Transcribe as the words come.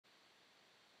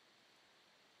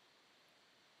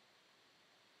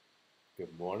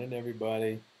Good morning,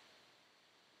 everybody.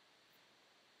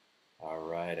 All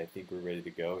right, I think we're ready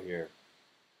to go here.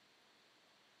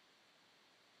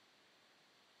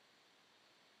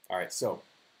 All right, so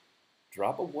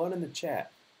drop a 1 in the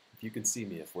chat if you can see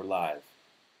me if we're live.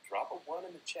 Drop a 1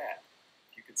 in the chat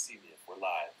if you can see me if we're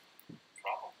live.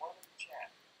 Drop a 1 in the chat.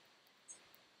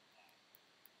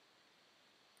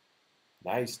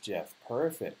 Nice, Jeff.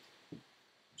 Perfect.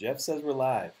 Jeff says we're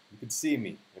live. You can see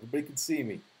me. Everybody can see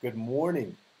me. Good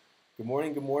morning. Good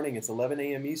morning, good morning. It's 11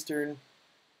 a.m. Eastern.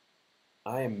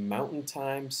 I am Mountain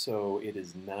Time, so it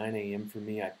is 9 a.m. for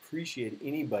me. I appreciate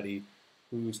anybody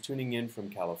who's tuning in from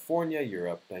California. You're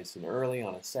up nice and early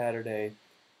on a Saturday.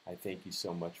 I thank you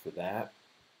so much for that.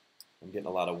 I'm getting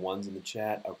a lot of ones in the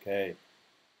chat. Okay.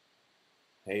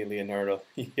 Hey, Leonardo.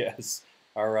 Yes.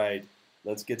 All right.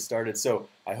 Let's get started. So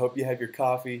I hope you have your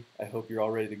coffee. I hope you're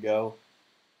all ready to go.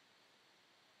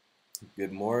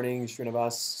 Good morning,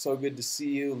 Srinivas. So good to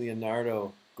see you.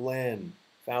 Leonardo, Glenn,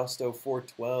 Fausto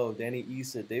 412, Danny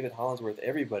Issa, David Hollinsworth,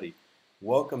 everybody.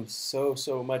 Welcome so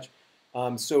much.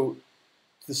 So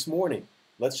this morning,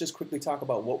 let's just quickly talk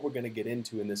about what we're going to get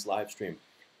into in this live stream.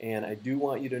 And I do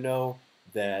want you to know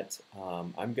that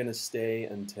I'm going to stay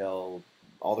until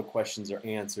all the questions are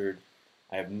answered.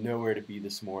 I have nowhere to be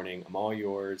this morning. I'm all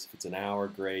yours. If it's an hour,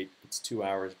 great. If it's 2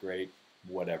 hours, great.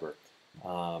 Whatever.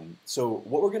 So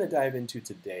what we're going to dive into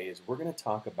today is we're going to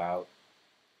talk about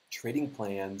trading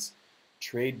plans,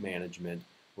 trade management.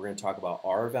 We're going to talk about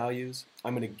R values.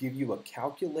 I'm going to give you a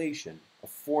calculation, a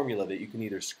formula that you can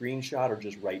either screenshot or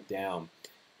just write down.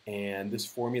 And this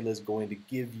formula is going to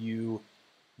give you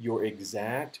your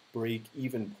exact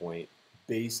break-even point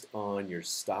based on your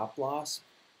stop loss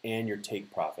and your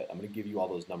take profit. I'm going to give you all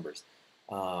those numbers.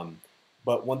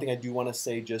 But one thing I do want to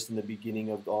say just in the beginning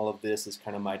of all of this is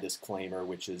kind of my disclaimer,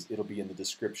 which is it'll be in the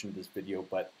description of this video,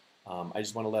 but I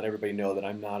just want to let everybody know that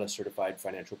I'm not a certified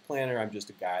financial planner. I'm just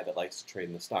a guy that likes to trade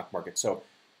in the stock market. So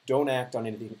don't act on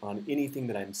anything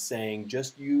that I'm saying.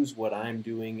 Just use what I'm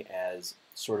doing as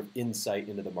sort of insight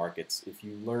into the markets. If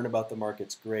you learn about the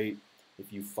markets, great.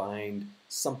 If you find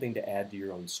something to add to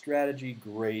your own strategy,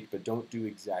 great, but don't do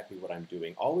exactly what I'm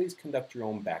doing. Always conduct your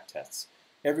own back tests.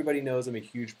 Everybody knows I'm a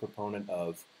huge proponent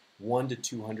of 1 to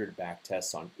 200 back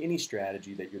tests on any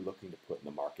strategy that you're looking to put in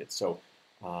the market. So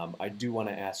I do want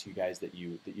to ask you guys that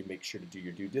you make sure to do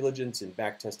your due diligence in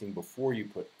back testing before you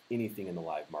put anything in the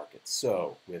live market.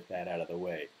 So with that out of the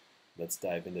way, let's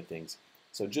dive into things.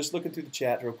 So just looking through the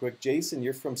chat real quick. Jason,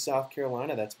 you're from South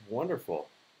Carolina. That's wonderful.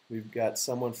 We've got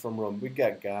someone from Rome. We've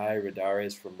got Guy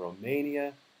Rodares from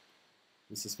Romania.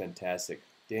 This is fantastic.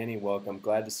 Danny, welcome.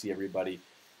 Glad to see everybody.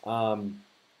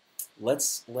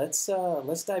 Let's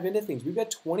dive into things. We've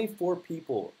got 24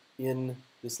 people in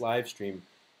this live stream,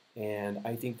 and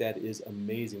I think that is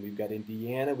amazing. We've got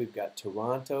Indiana, we've got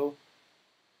Toronto.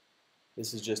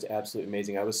 This is just absolutely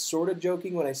amazing. I was sort of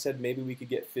joking when I said maybe we could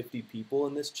get 50 people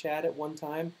in this chat at one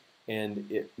time, and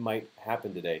it might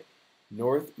happen today.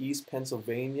 Northeast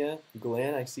Pennsylvania,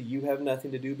 Glenn, I see you have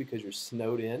nothing to do because you're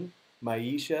snowed in.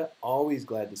 Maisha, always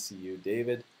glad to see you.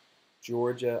 David,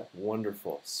 Georgia,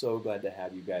 wonderful. So glad to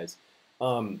have you guys.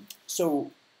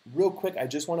 So real quick, I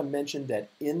just want to mention that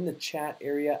in the chat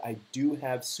area, I do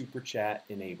have Super Chat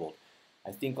enabled.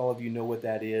 I think all of you know what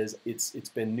that is. It's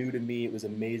been new to me. It was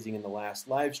amazing in the last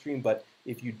live stream, but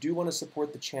if you do want to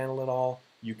support the channel at all,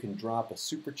 you can drop a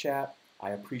Super Chat. I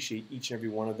appreciate each and every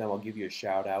one of them. I'll give you a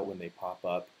shout out when they pop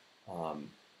up.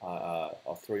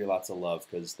 I'll throw you lots of love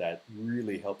because that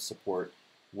really helps support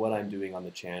what I'm doing on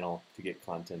the channel to get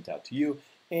content out to you.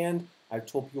 And I've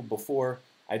told people before,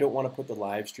 I don't want to put the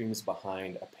live streams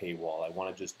behind a paywall. I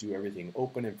want to just do everything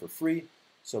open and for free.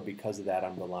 So because of that,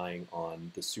 I'm relying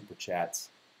on the Super Chats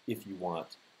if you want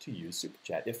to use Super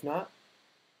Chat. If not,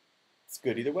 it's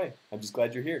good either way. I'm just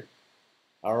glad you're here.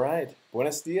 All right.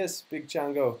 Buenos dias, Big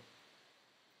Chango.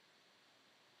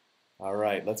 All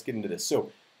right, let's get into this.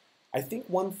 So I think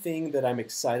one thing that I'm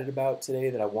excited about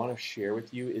today that I want to share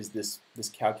with you is this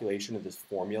calculation of this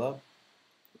formula.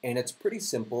 And it's pretty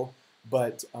simple,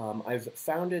 but I've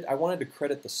found it, I wanted to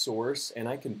credit the source, and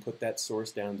I can put that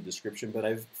source down in the description, but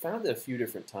I've found it a few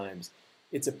different times.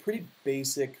 It's a pretty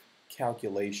basic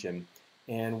calculation,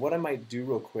 and what I might do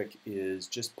real quick is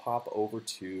just pop over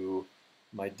to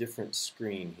my different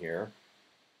screen here.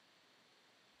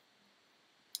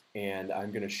 And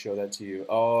I'm going to show that to you.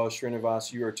 Oh,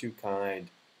 Srinivas, you are too kind.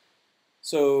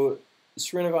 So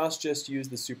Srinivas just used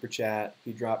the Super Chat.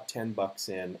 He dropped 10 bucks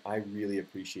in. I really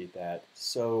appreciate that.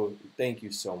 So thank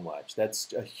you so much.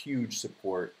 That's a huge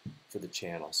support for the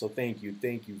channel. So thank you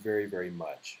very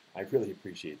much. I really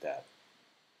appreciate that.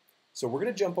 So we're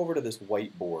going to jump over to this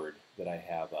whiteboard that I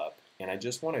have up. and I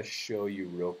just want to show you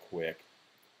real quick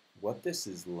what this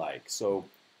is like. So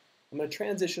I'm going to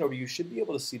transition over. You should be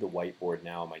able to see the whiteboard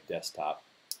now on my desktop.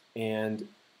 And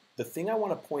the thing I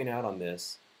want to point out on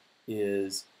this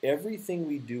is everything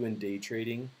we do in day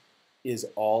trading is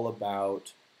all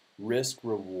about risk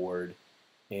reward,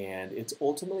 and it's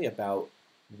ultimately about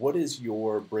what is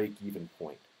your break-even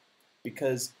point,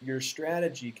 because your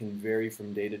strategy can vary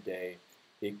from day to day.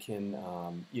 It can,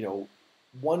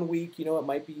 one week, it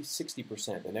might be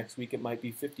 60%. The next week it might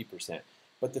be 50%.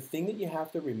 But the thing that you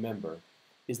have to remember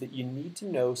is that you need to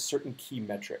know certain key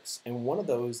metrics, and one of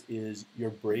those is your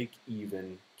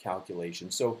break-even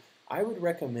calculation. So I would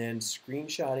recommend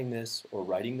screenshotting this or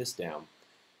writing this down.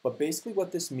 But basically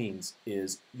what this means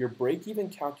is your break-even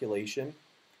calculation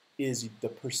is the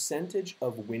percentage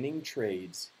of winning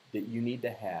trades that you need to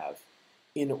have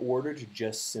in order to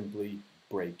just simply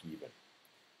break even.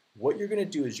 What you're going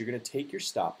to do is you're going to take your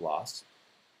stop loss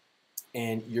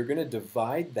and you're going to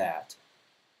divide that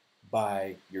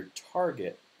by your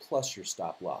target plus your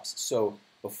stop loss. So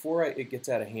before it gets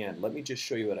out of hand, let me just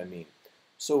show you what I mean.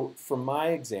 So for my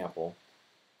example,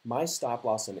 my stop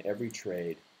loss on every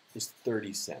trade is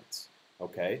 30 cents,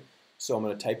 okay? So I'm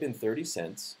going to type in 30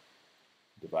 cents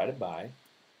divided by,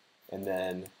 and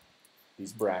then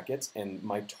these brackets, and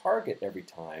my target every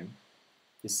time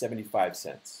is 75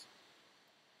 cents.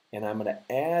 And I'm going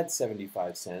to add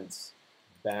 75 cents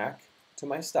back to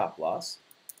my stop loss.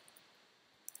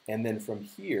 And then from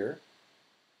here,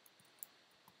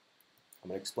 I'm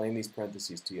going to explain these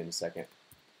parentheses to you in a second.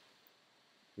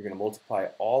 You're going to multiply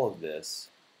all of this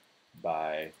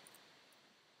by,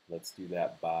 let's do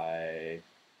that by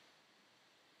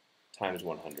times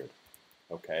 100.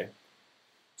 Okay?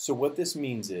 So what this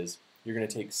means is you're going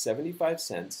to take 75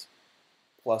 cents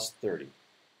plus 30.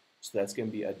 So that's going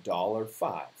to be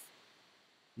 $1.05.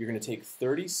 You're going to take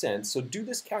 30 cents. So do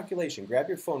this calculation. Grab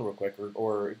your phone real quick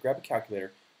or grab a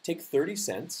calculator. Take 30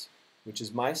 cents, which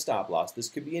is my stop loss. This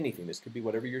could be anything. This could be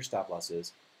whatever your stop loss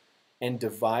is. And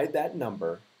divide that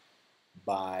number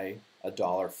by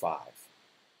 $1.05.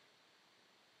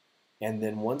 And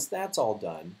then once that's all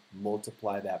done,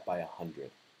 multiply that by 100.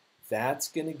 That's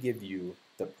going to give you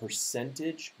the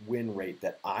percentage win rate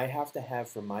that I have to have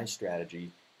for my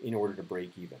strategy in order to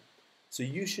break even. So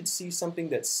you should see something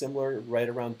that's similar, right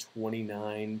around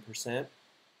 29%.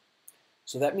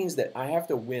 So that means that I have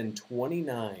to win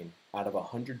 29 out of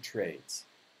 100 trades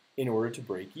in order to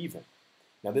break even.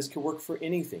 Now this could work for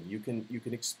anything. You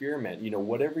can experiment.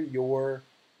 Whatever your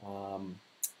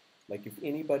like if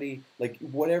anybody, like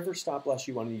whatever stop loss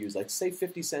you want to use. Like say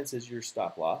 50 cents is your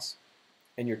stop loss,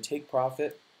 and your take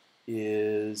profit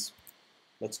is,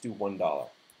 let's do $1.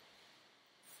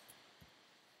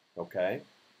 Okay.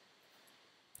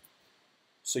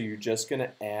 So you're just going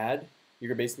to add,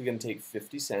 you're basically going to take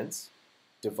 50 cents,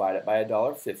 divide it by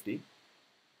 $1.50,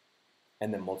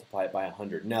 and then multiply it by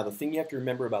 100. Now the thing you have to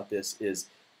remember about this is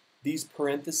these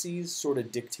parentheses sort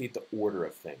of dictate the order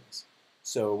of things.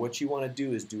 So what you want to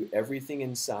do is do everything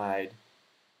inside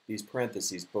these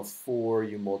parentheses before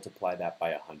you multiply that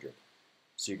by 100.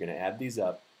 So you're going to add these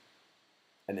up,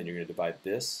 and then you're going to divide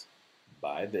this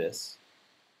by this,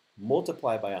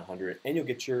 multiply by 100, and you'll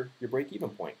get your break-even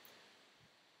point.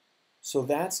 So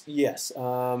that's, yes,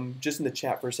 just in the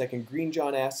chat for a second, Green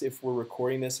John asks if we're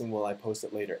recording this and will I post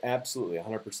it later. Absolutely,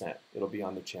 100%. It'll be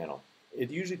on the channel.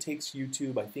 It usually takes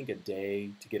YouTube, I think, a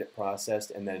day to get it processed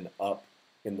and then up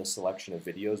in the selection of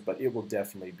videos, but it will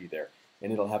definitely be there.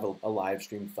 And it'll have a live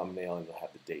stream thumbnail and it'll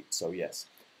have the date, so yes.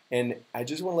 And I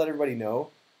just want to let everybody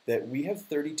know that we have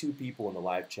 32 people in the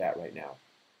live chat right now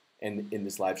and in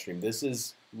this live stream. This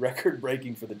is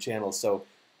record-breaking for the channel, so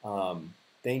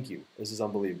thank you. This is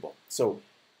unbelievable. So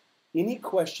any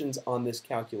questions on this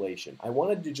calculation? I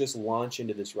wanted to just launch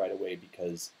into this right away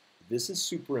because this is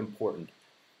super important.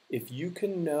 If you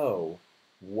can know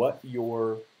what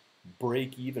your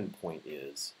break-even point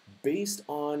is based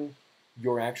on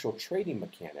your actual trading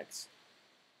mechanics,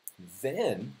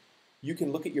 then you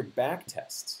can look at your back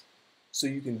tests. So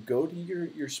you can go to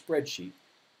your spreadsheet,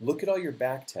 look at all your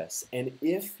back tests, and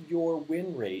if your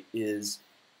win rate is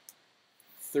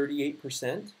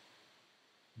 38%,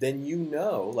 then you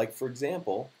know, like for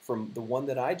example, from the one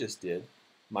that I just did,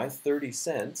 my 30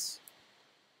 cents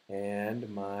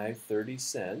and my 30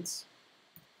 cents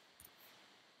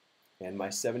and my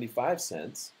 75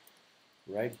 cents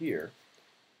right here,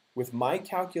 with my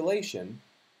calculation,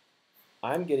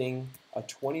 I'm getting a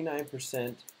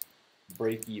 29%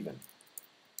 break even.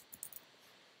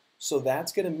 So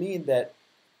that's going to mean that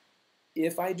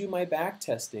if I do my back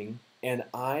testing and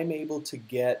I'm able to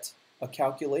get a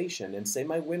calculation and say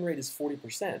my win rate is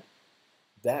 40%,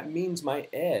 that means my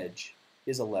edge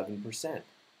is 11%.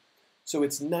 So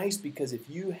it's nice because if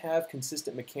you have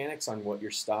consistent mechanics on what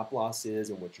your stop loss is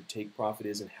and what your take profit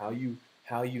is and how you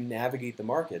navigate the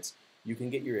markets, you can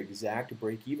get your exact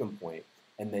break-even point,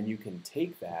 and then you can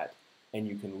take that and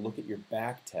you can look at your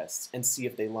back tests and see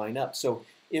if they line up. So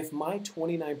if my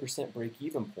 29%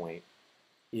 break-even point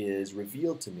is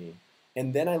revealed to me,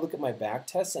 and then I look at my back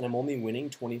tests and I'm only winning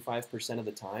 25% of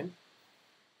the time,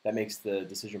 that makes the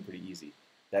decision pretty easy.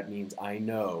 That means I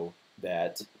know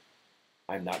that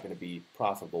I'm not going to be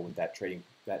profitable with that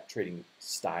trading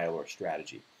style or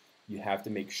strategy. You have to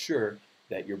make sure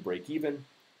that your break even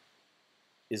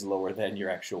is lower than your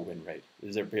actual win rate.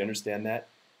 Does everybody understand that?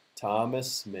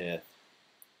 Thomas Smith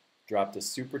dropped a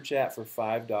super chat for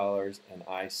 $5, and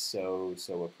I so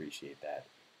appreciate that.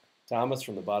 Thomas,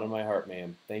 from the bottom of my heart,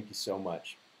 man, thank you so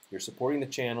much. You're supporting the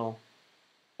channel,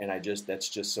 and that's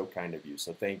just so kind of you.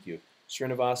 So thank you.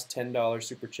 Srinivas, $10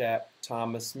 super chat.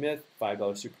 Thomas Smith,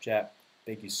 $5 super chat.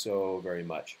 Thank you so very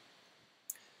much.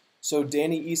 So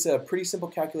Danny Issa, pretty simple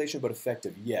calculation but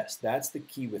effective. Yes, that's the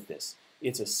key with this.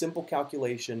 It's a simple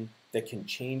calculation that can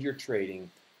change your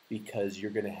trading because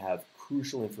you're going to have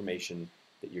crucial information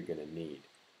that you're going to need.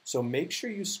 So make sure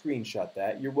you screenshot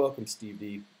that. You're welcome, Steve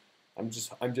D. I'm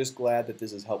just glad that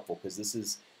this is helpful because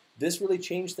this really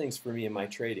changed things for me in my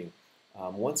trading.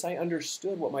 Once I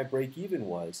understood what my break even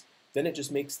was, then it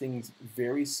just makes things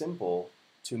very simple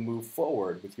to move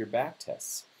forward with your back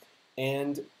tests.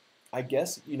 And I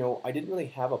guess, I didn't really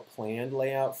have a planned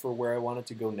layout for where I wanted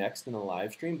to go next in the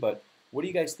live stream, but what do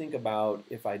you guys think about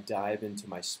if I dive into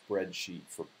my spreadsheet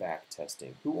for back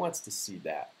testing? Who wants to see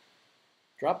that?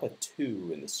 Drop a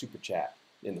 2 in the super chat.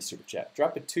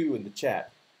 Drop a 2 in the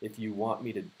chat if you want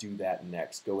me to do that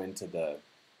next. Go into the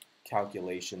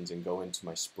calculations and go into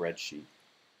my spreadsheet.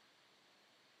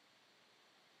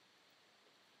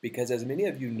 Because as many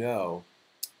of you know,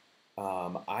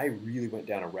 I really went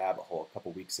down a rabbit hole a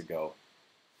couple weeks ago.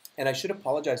 And I should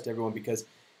apologize to everyone because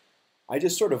I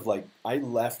just sort of I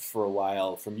left for a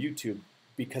while from YouTube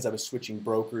because I was switching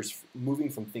brokers, moving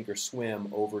from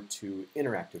Thinkorswim over to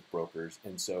Interactive Brokers.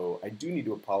 And so I do need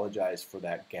to apologize for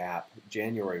that gap.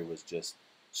 January was just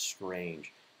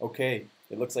strange. Okay,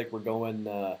 it looks like we're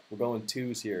going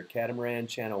twos here. Catamaran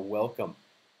channel, welcome.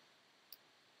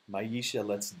 Maisha,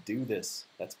 let's do this.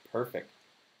 That's perfect.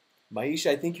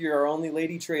 Maisha, I think you're our only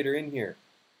lady trader in here.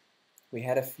 We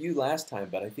had a few last time,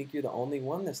 but I think you're the only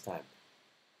one this time.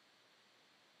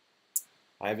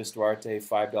 Ivis Duarte,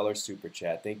 $5 super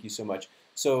chat. Thank you so much.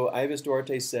 So Ivis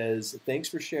Duarte says, thanks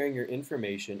for sharing your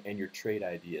information and your trade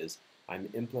ideas. I'm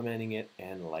implementing it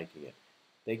and liking it.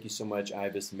 Thank you so much,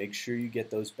 Ivis. Make sure you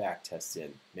get those back tests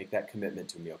in. Make that commitment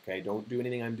to me, okay? Don't do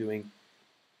anything I'm doing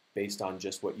based on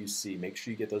just what you see. Make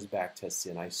sure you get those back tests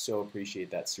in. I so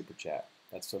appreciate that super chat.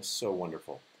 That's so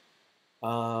wonderful.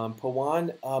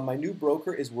 Pawan, my new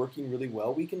broker is working really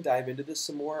well. We can dive into this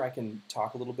some more. I can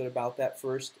talk a little bit about that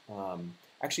first.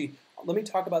 Actually, let me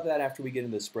talk about that after we get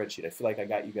into the spreadsheet. I feel like I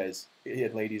got you guys,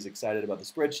 ladies, excited about the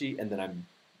spreadsheet, and then I'm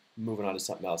moving on to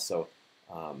something else. So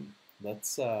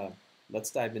let's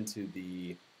dive into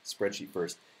the spreadsheet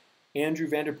first. Andrew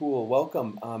Vanderpool,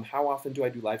 welcome. How often do I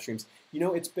do live streams?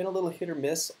 It's been a little hit or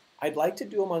miss. I'd like to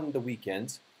do them on the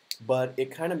weekends, but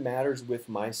it kind of matters with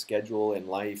my schedule and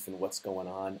life and what's going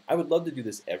on. I would love to do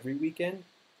this every weekend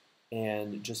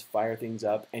and just fire things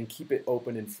up and keep it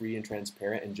open and free and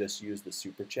transparent and just use the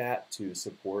super chat to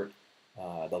support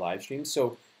the live stream.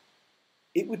 So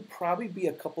it would probably be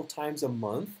a couple times a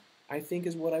month, I think,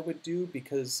 is what I would do,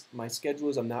 because my schedule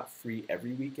is I'm not free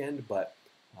every weekend, but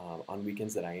on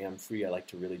weekends that I am free, I like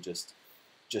to really just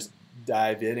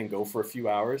dive in and go for a few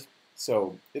hours.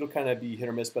 So it'll kind of be hit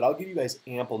or miss, but I'll give you guys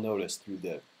ample notice through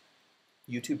the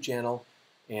YouTube channel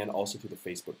and also through the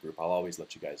Facebook group. I'll always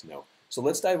let you guys know. So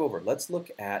let's dive over. Let's look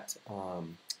at,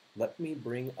 let me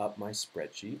bring up my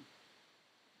spreadsheet.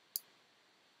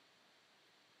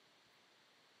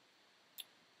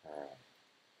 All right.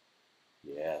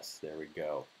 Yes, there we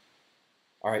go.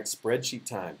 All right, spreadsheet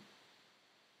time.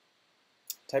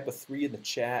 Type a 3 in the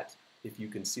chat if you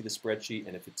can see the spreadsheet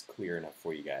and if it's clear enough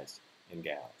for you guys and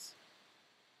gals.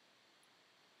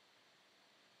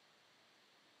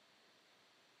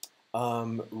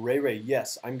 Ray,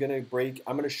 yes, I'm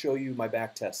gonna show you my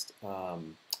back test.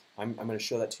 I'm gonna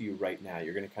show that to you right now.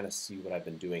 You're gonna kind of see what I've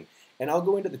been doing, and I'll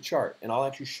go into the chart and I'll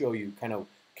actually show you kind of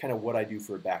what I do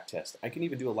for a back test. I can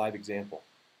even do a live example.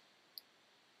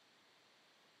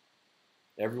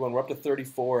 Everyone, we're up to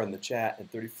 34 in the chat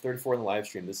and 34 in the live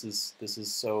stream. This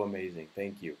is so amazing.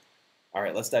 Thank you. All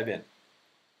right, let's dive in.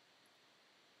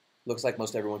 Looks like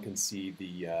most everyone can see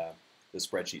the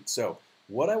spreadsheet. So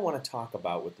what I want to talk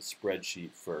about with the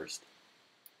spreadsheet first,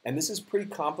 and this is pretty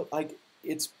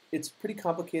it's pretty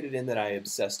complicated in that I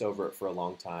obsessed over it for a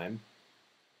long time.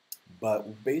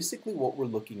 But basically, what we're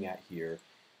looking at here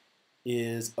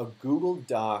is a Google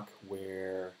Doc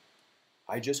where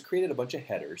I just created a bunch of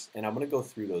headers, and I'm going to go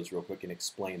through those real quick and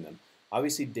explain them.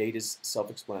 Obviously, date is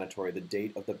self-explanatory, the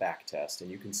date of the back test, and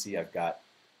you can see I've got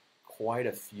quite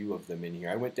a few of them in here.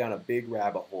 I went down a big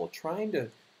rabbit hole trying to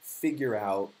figure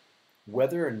out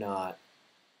whether or not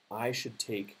I should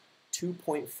take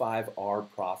 2.5R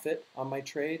profit on my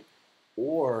trade,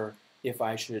 or if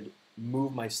I should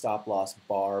move my stop loss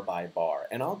bar by bar.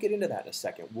 And I'll get into that in a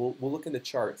second. We'll look in the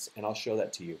charts and I'll show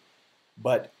that to you.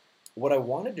 But what I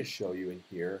wanted to show you in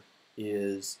here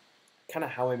is kind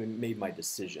of how I made my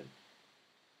decision.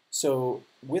 So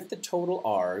with the total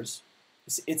R's,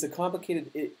 it's a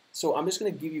complicated, so I'm just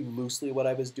going to give you loosely what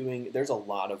I was doing. There's a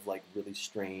lot of like really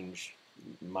strange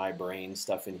my brain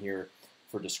stuff in here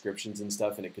for descriptions and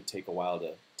stuff, and it could take a while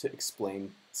to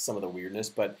explain some of the weirdness,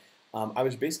 but I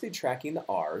was basically tracking the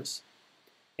R's,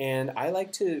 and I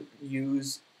like to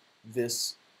use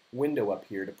this window up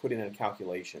here to put in a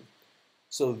calculation.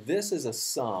 So this is a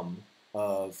sum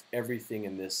of everything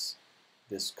in this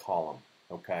column,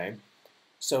 okay?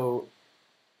 So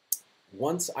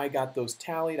once I got those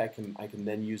tallied, I can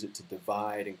then use it to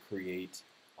divide and create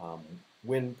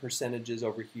win percentages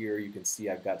over here. You can see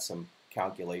I've got some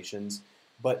calculations.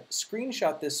 But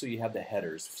screenshot this so you have the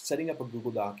headers. Setting up a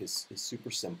Google Doc is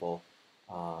super simple.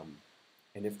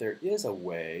 And if there is a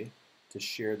way to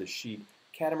share the sheet,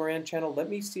 Catamaran channel, let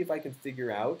me see if I can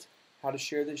figure out how to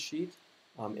share this sheet.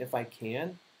 If I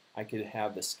can, I could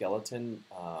have the skeleton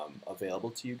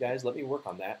available to you guys. Let me work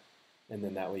on that. And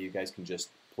then that way you guys can just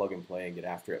plug and play and get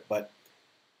after it. But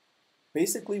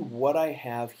basically what I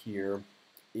have here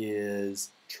is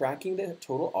tracking the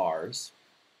total R's.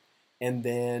 And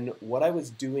then what I was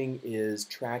doing is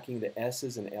tracking the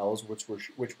S's and L's,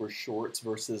 which were shorts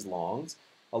versus longs.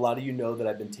 A lot of you know that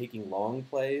I've been taking long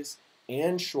plays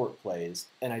and short plays,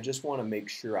 and I just want to make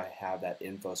sure I have that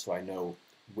info so I know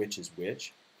which is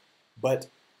which. But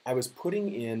I was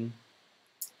putting in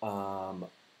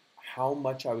how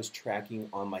much I was tracking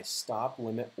on my stop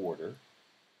limit order.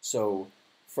 So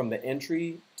from the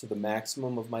entry to the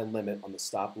maximum of my limit on the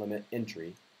stop limit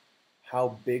entry,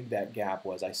 how big that gap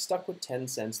was. I stuck with 10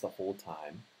 cents the whole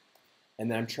time, and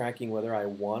then I'm tracking whether I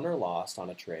won or lost on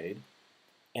a trade.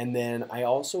 And then I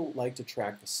also like to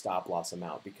track the stop loss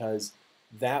amount, because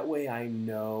that way I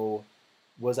know,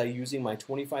 was I using my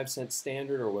 25-cent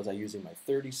standard, or was I using my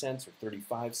 30 cents or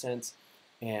 35 cents?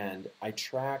 And I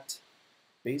tracked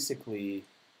basically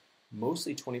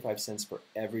mostly 25 cents for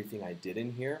everything I did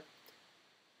in here.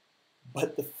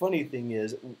 But the funny thing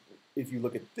is, if you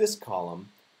look at this column,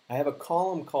 I have a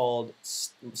column called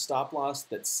stop loss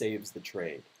that saves the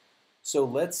trade. So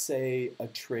let's say a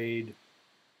trade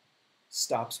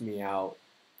stops me out,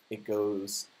 it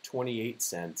goes 28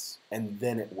 cents, and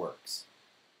then it works.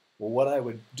 Well, what I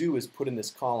would do is put in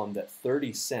this column that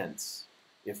 30 cents,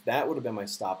 if that would have been my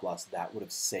stop loss, that would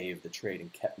have saved the trade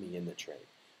and kept me in the trade.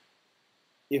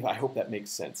 I hope that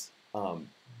makes sense.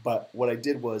 But what I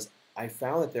did was I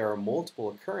found that there are multiple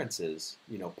occurrences,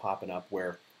 popping up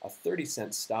where a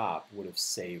 30-cent stop would have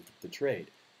saved the trade.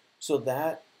 So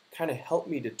that kind of helped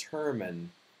me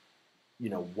determine,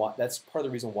 what, that's part of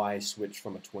the reason why I switched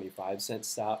from a 25-cent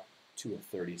stop to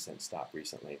a 30-cent stop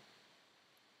recently.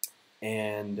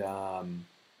 And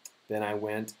then I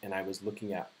went and I was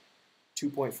looking at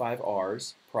 2.5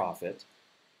 R's profit,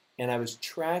 and I was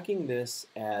tracking this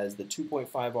as the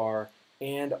 2.5 R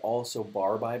and also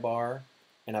bar by bar,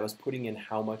 and I was putting in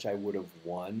how much I would have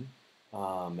won.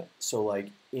 So like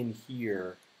in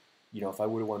here, if I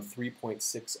would have won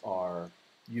 3.6 R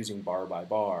using bar by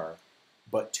bar,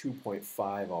 but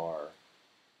 2.5 R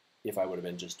if I would have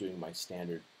been just doing my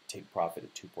standard take profit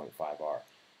at 2.5 R.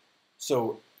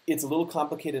 So it's a little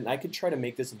complicated, and I could try to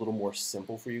make this a little more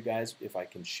simple for you guys if I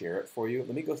can share it for you.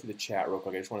 Let me go through the chat real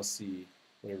quick. I just want to see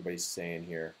what everybody's saying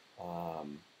here.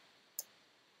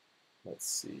 Let's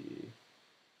see.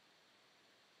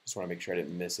 Just want to make sure I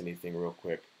didn't miss anything real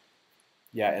quick.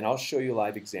 Yeah, and I'll show you a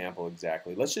live example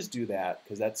exactly. Let's just do that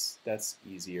because that's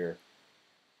easier.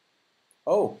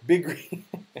 Oh, big green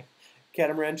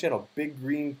Catamaran channel, big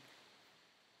green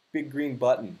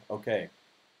button. Okay,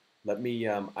 let me.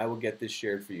 I will get this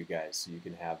shared for you guys so you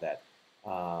can have that.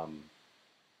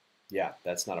 Yeah,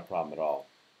 that's not a problem at all.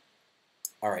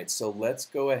 All right, so let's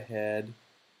go ahead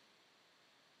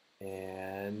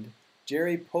and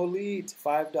Jerry Polite,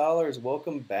 $5.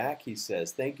 Welcome back, he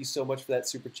says. Thank you so much for that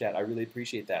super chat. I really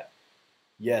appreciate that.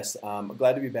 Yes, I'm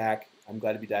glad to be back. I'm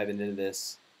glad to be diving into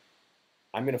this.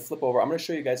 I'm going to flip over. I'm going to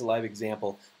show you guys a live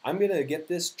example. I'm going to get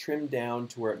this trimmed down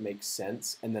to where it makes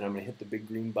sense, and then I'm going to hit the big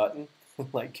green button,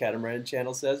 like Catamaran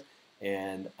Channel says,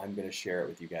 and I'm going to share it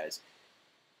with you guys.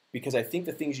 Because I think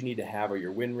the things you need to have are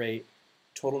your win rate,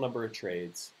 total number of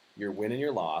trades, your win and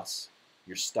your loss,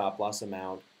 your stop loss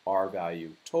amount, R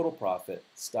value, total profit,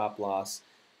 stop loss.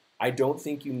 I don't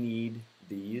think you need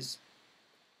these,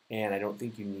 and I don't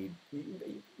think you need,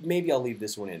 maybe I'll leave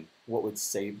this one in, what would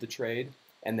save the trade,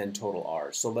 and then total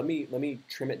R. So let me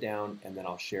trim it down, and then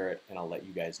I'll share it, and I'll let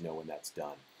you guys know when that's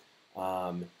done.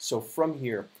 So from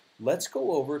here, let's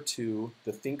go over to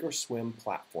the Thinkorswim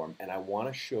platform, and I want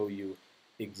to show you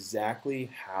exactly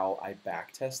how I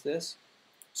backtest this.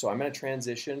 So I'm going to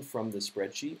transition from the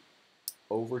spreadsheet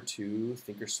over to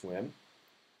Thinkorswim.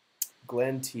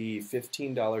 Glenn T,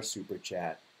 $15 super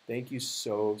chat. Thank you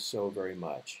so very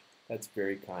much. That's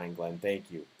very kind, Glenn. Thank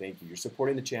you. Thank you. You're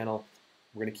supporting the channel.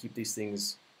 We're going to keep these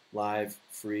things live,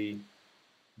 free,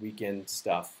 weekend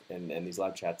stuff, and these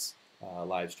live chats,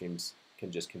 live streams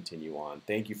can just continue on.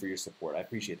 Thank you for your support. I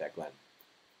appreciate that, Glenn.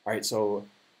 All right, so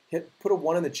put a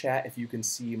 1 in the chat if you can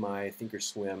see my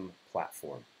Thinkorswim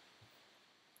platform.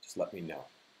 Just let me know.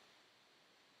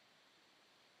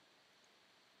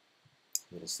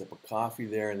 A little sip of coffee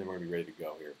there, and then we're going to be ready to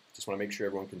go here. Just want to make sure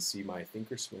everyone can see my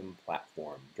Thinkorswim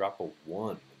platform. Drop a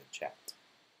 1 in the chat.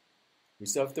 We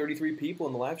still have 33 people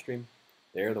in the live stream.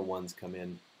 There the ones come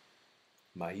in.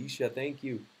 Maisha, thank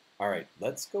you. All right,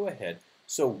 let's go ahead.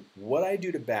 So what I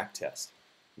do to backtest,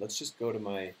 let's just go to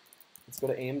let's go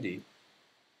to AMD.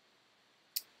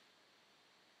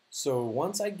 So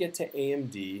once I get to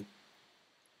AMD,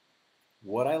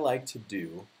 what I like to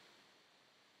do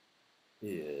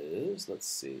is, let's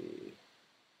see.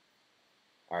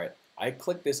 All right, I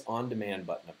click this on demand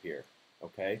button up here,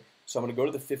 okay? So I'm gonna go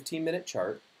to the 15-minute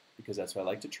chart because that's what I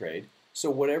like to trade.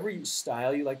 So whatever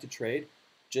style you like to trade,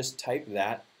 just type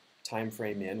that time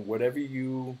frame in, whatever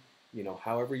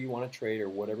however you want to trade or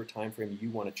whatever time frame you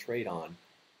want to trade on,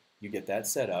 you get that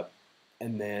set up,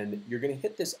 and then you're going to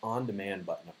hit this on demand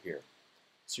button up here.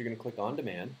 So you're going to click on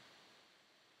demand,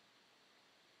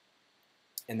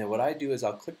 and then what I do is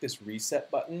I'll click this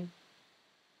reset button.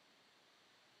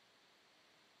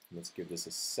 Let's give this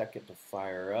a second to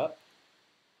fire up.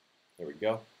 There we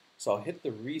go. So I'll hit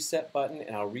the reset button,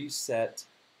 and I'll reset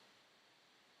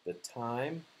the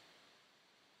time,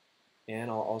 and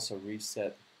I'll also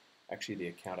reset, actually the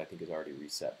account I think is already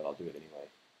reset, but I'll do it anyway.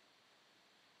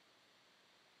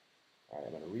 All right,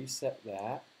 I'm going to reset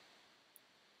that.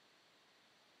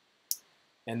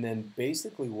 And then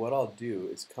basically what I'll do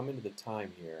is come into the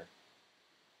time here,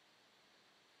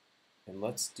 and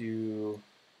let's do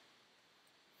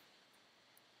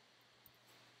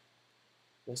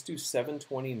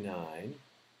 7:29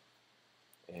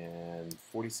 and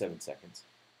 47 seconds.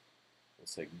 We'll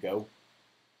say go.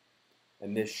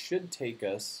 And this should take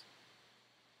us,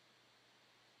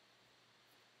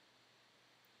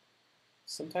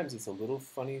 sometimes it's a little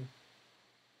funny.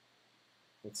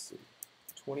 Let's see,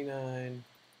 29,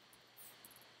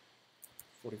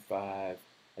 45.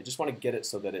 I just want to get it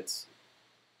so that it's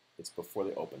before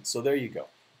they open. So there you go.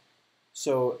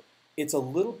 So it's a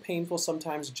little painful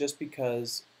sometimes just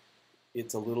because it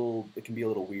can be a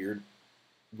little weird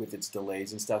with its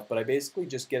delays and stuff, but I basically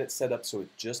just get it set up so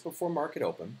it's just before market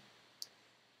open.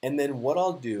 And then what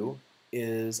I'll do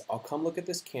is I'll come look at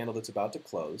this candle that's about to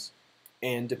close,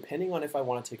 and depending on if I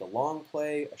want to take a long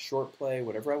play, a short play,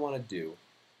 whatever I want to do,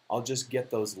 I'll just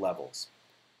get those levels.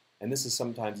 And this is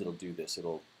sometimes it'll do this.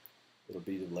 It'll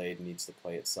be delayed and needs to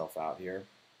play itself out here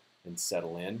and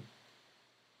settle in.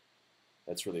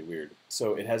 That's really weird.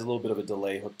 So it has a little bit of a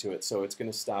delay hook to it. So it's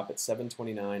going to stop at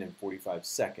 7:29 and 45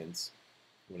 seconds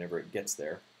whenever it gets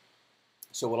there.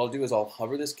 So what I'll do is I'll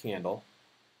hover this candle,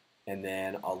 and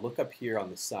then I'll look up here on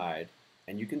the side,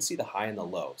 and you can see the high and the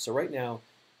low. So right now,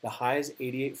 the high is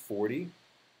 88.40,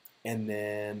 and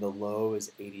then the low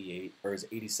is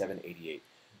 87.88.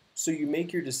 So you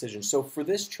make your decision. So for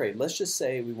this trade, let's just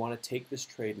say we want to take this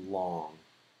trade long,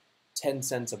 10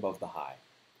 cents above the high.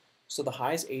 So the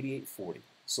high is 88.40.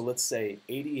 So let's say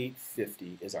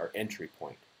 88.50 is our entry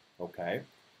point, okay?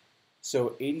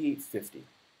 So 88.50.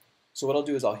 So what I'll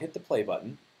do is I'll hit the play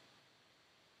button,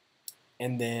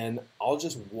 and then I'll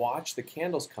just watch the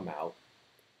candles come out,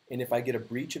 and if I get a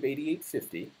breach of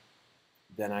 88.50,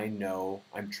 then I know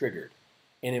I'm triggered.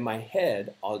 And in my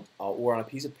head, or on a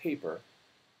piece of paper,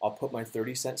 I'll put my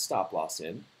 30-cent stop loss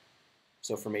in.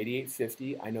 So from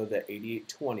 88.50, I know that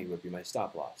 88.20 would be my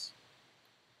stop loss.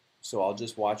 So I'll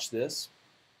just watch this.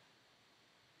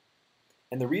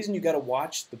 And the reason you got to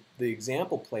watch the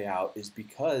example play out is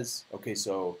because, okay,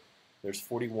 so there's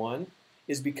 41,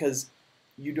 is because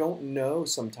you don't know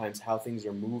sometimes how things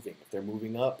are moving, if they're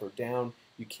moving up or down.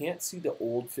 You can't see the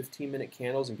old 15-minute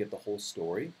candles and get the whole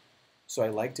story. So I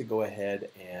like to go ahead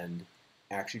and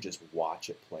actually just watch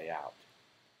it play out.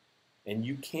 And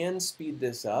you can speed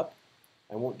this up.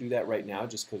 I won't do that right now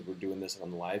just because we're doing this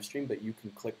on the live stream, but you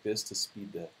can click this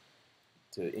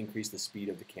to increase the speed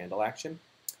of the candle action.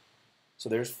 So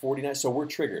there's 49. So we're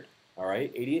triggered. All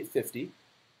right, 88.50.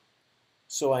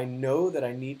 So I know that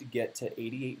I need to get to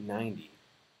 88.90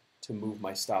 to move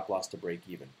my stop loss to break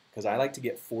even, because I like to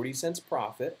get 40 cents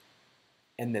profit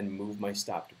and then move my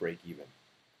stop to break even.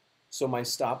 So my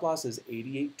stop loss is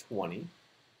 88.20,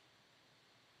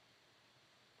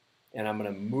 and I'm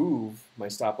going to move my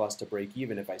stop loss to break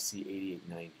even if I see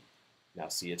 88.90. Now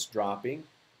see, it's dropping,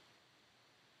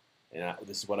 and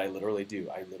this is what I literally do.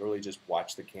 I literally just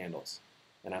watch the candles,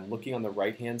 and I'm looking on the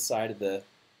right hand side of the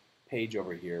page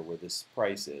over here where this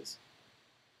price is,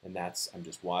 and I'm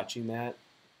just watching that,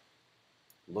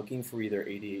 looking for either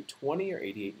 88.20 or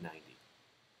 88.90.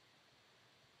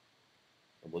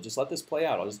 And we'll just let this play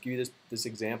out. I'll just give you this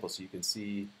example so you can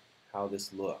see how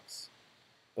this looks.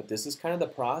 But this is kind of the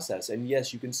process. And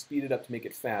yes, you can speed it up to make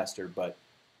it faster, but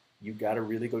you've got to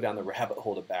really go down the rabbit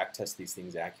hole to back test these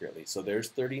things accurately. So there's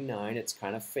 39. It's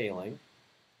kind of failing.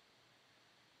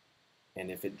 And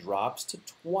if it drops to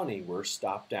 20, we're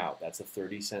stopped out. That's a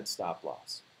 30-cent stop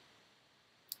loss.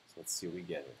 So let's see what we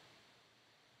get here.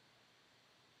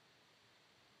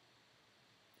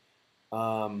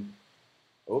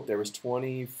 Oh, there was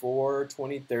 24,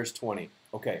 20, there's 20.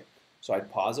 Okay, so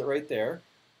I'd pause it right there.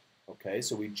 Okay,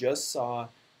 so we just saw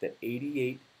the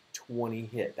 88.20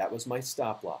 hit. That was my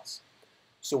stop loss.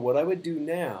 So what I would do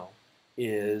now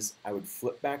is I would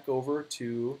flip back over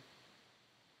to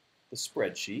the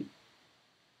spreadsheet.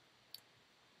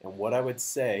 And what I would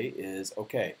say is,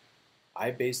 okay,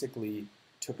 I basically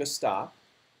took a stop,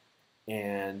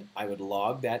 and I would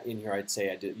log that in here. I'd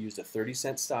say I used a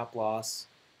 30-cent stop loss.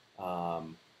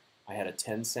 I had a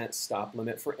 10-cent stop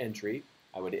limit for entry.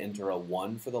 I would enter a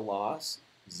 1 for the loss,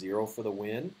 0 for the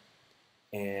win,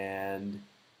 and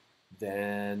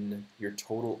then your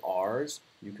total R's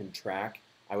you can track.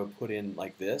 I would put in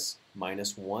like this,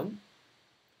 -1.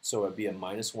 So it would be a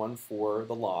 -1 for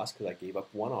the loss because I gave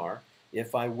up 1 R.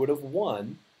 If I would have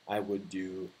won, I would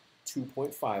do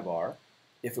 2.5 R.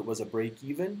 If it was a break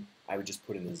even, I would just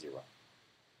put in a 0.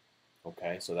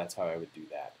 Okay, so that's how I would do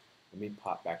that. Let me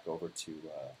pop back over to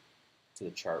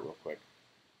the chart real quick.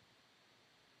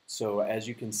 So as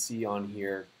you can see on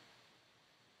here,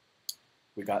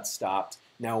 we got stopped.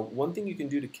 Now, one thing you can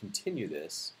do to continue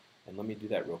this, and let me do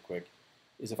that real quick,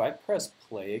 is if I press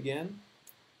play again,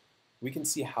 we can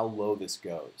see how low this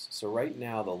goes. So right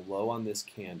now, the low on this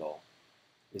candle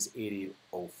is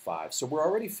 80.05. So we're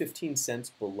already 15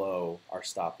 cents below our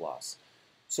stop loss.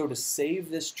 So to save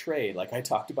this trade, like I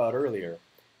talked about earlier,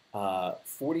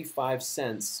 45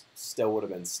 cents still would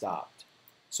have been stopped.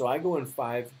 So I go in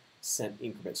 5-cent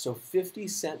increments. So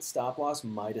 50-cent stop loss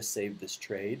might have saved this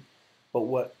trade. But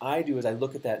what I do is I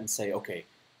look at that and say, okay,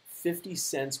 50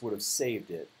 cents would have saved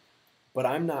it, but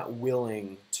I'm not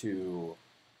willing to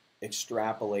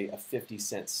extrapolate a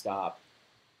 50-cent stop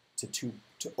to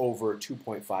over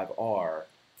 2.5 R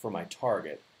for my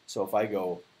target. So if I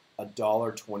go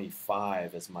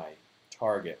 $1.25 as my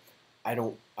target, I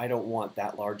don't want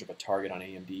that large of a target on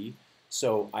AMD.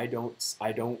 So I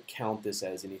don't count this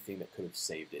as anything that could have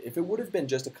saved it. If it would have been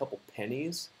just a couple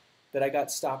pennies that I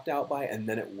got stopped out by and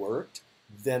then it worked,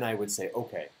 then I would say,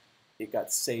 okay, it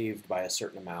got saved by a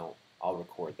certain amount. I'll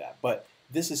record that. But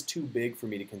this is too big for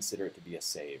me to consider it to be a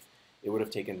save. It would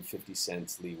have taken 50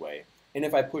 cents leeway. And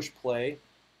if I push play,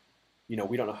 we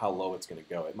don't know how low it's going to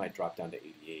go. It might drop down to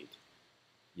 88.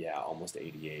 Yeah, almost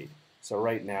 88. So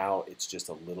right now it's just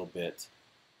a little bit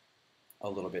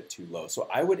too low. So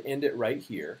I would end it right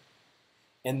here,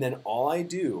 and then all I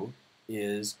do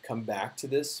is come back to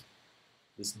this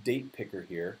date picker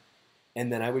here,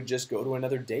 and then I would just go to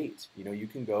another date. You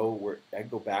can go I'd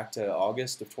go back to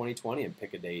August of 2020 and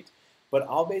pick a date, but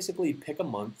I'll basically pick a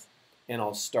month, and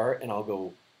I'll start and I'll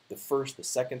go the first, the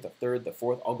second, the third, the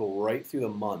fourth. I'll go right through the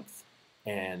month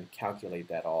and calculate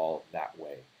that all that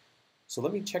way. So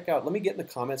let me get in the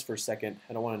comments for a second.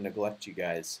 I don't want to neglect you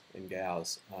guys and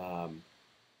gals.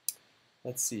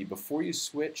 Let's see, before you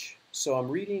switch, so I'm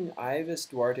reading Ivis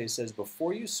Duarte says,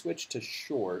 before you switch to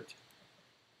short,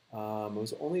 I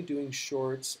was only doing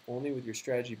shorts only with your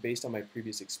strategy based on my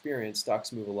previous experience.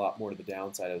 Stocks move a lot more to the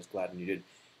downside. I was glad when you did.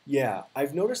 Yeah,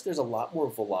 I've noticed there's a lot more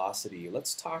velocity.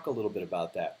 Let's talk a little bit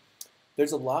about that.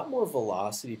 There's a lot more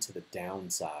velocity to the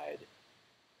downside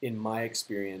in my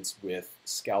experience with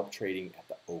scalp trading at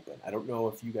the open. I don't know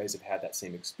if you guys have had that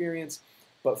same experience.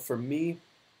 But for me,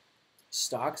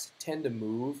 stocks tend to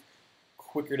move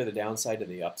quicker to the downside than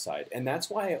the upside. And that's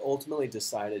why I ultimately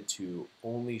decided to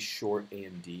only short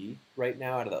AMD right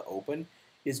now out of the open,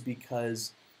 is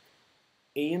because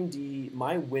AMD,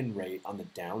 my win rate on the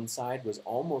downside was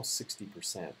almost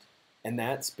 60%. And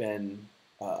that's been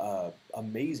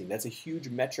amazing. That's a huge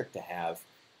metric to have.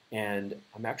 And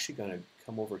I'm actually going to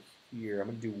come over here. I'm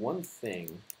going to do one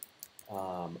thing.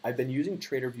 I've been using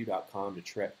TraderView.com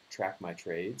to track my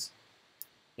trades.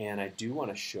 And I do want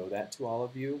to show that to all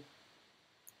of you.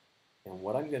 And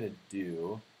what I'm going to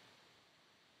do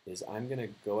is I'm going to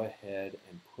go ahead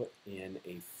and put in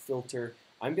a filter.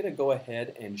 I'm going to go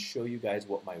ahead and show you guys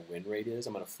what my win rate is.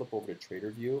 I'm going to flip over to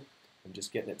TraderView. I'm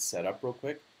just getting it set up real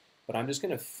quick. But I'm just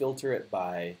going to filter it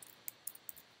by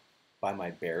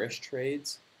my bearish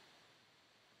trades.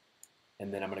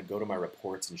 And then I'm going to go to my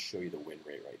reports and show you the win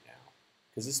rate right now.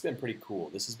 Because this has been pretty cool.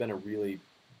 This has been a really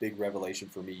big revelation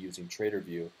for me using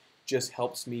TraderView. Just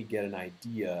helps me get an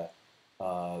idea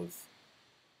of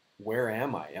where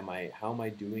am I? How am I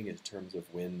doing in terms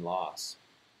of win-loss?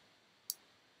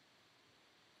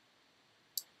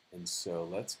 And so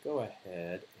let's go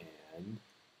ahead and,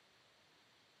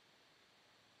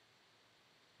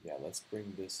 yeah, let's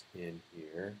bring this in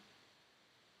here.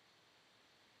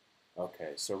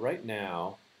 Okay, so right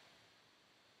now,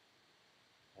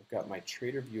 I've got my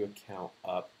TraderView account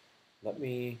up. Let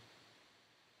me,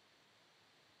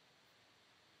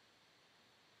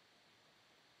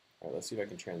 all right, let's see if I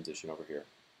can transition over here.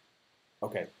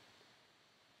 Okay,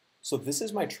 so this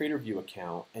is my TraderView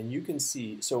account, and you can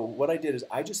see, so what I did is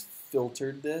I just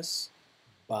filtered this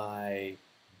by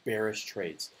bearish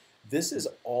trades. This is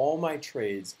all my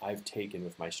trades I've taken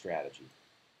with my strategy.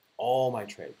 All my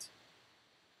trades.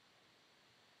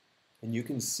 And you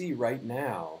can see right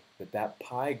now that that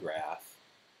pie graph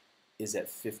is at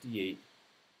 58%.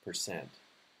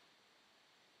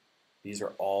 These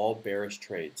are all bearish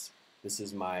trades. This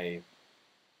is my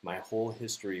whole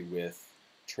history with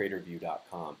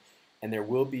TraderView.com. And there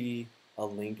will be a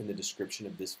link in the description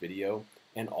of this video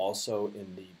and also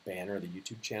in the banner of the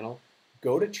YouTube channel.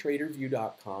 Go to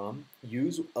TraderView.com,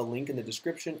 use a link in the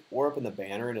description or up in the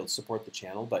banner, and it'll support the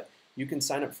channel. But you can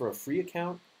sign up for a free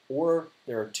account, or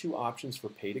there are two options for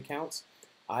paid accounts.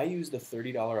 I use the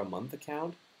 $30 a month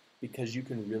account because you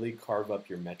can really carve up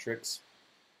your metrics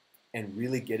and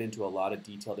really get into a lot of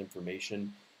detailed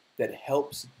information that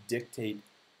helps dictate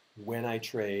when I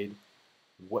trade,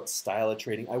 what style of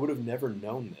trading. I would have never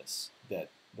known this, that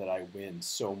I win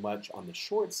so much on the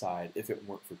short side if it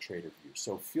weren't for TraderView.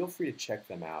 So feel free to check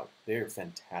them out. They're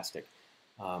fantastic.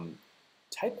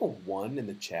 Type a 1 in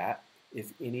the chat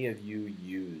if any of you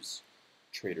use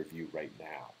TraderView right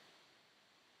now.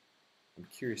 I'm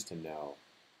curious to know.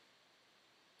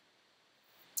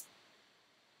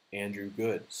 Andrew,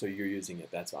 good. So you're using it.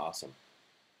 That's awesome.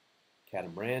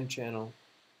 Catamaran channel.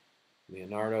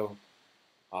 Leonardo.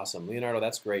 Awesome. Leonardo,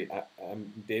 that's great.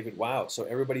 I'm David. Wow. So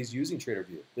everybody's using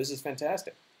TraderView. This is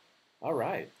fantastic. All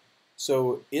right.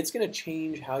 So it's going to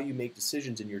change how you make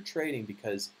decisions in your trading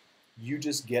because you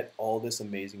just get all this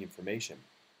amazing information.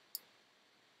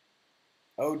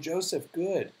 Oh, Joseph,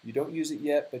 good. You don't use it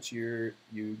yet, but you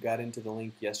got into the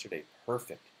link yesterday.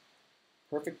 Perfect.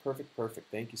 Perfect, perfect, perfect.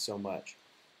 Thank you so much.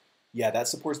 Yeah, that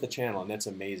supports the channel, and that's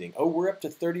amazing. Oh, we're up to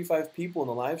 35 people in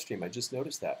the live stream. I just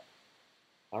noticed that.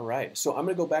 All right. So I'm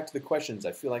going to go back to the questions.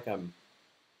 I feel like I'm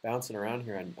bouncing around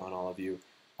here on all of you.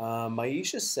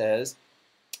 Maisha says,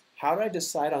 how do I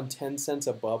decide on 10 cents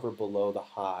above or below the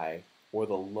high or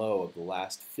the low of the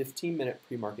last 15-minute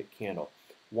pre-market candle?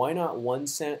 Why not 1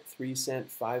 cent, 3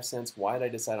 cents, 5 cents? Why did I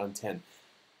decide on 10?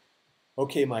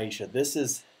 Okay, Maisha, this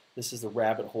is the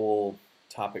rabbit hole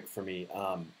topic for me.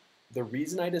 The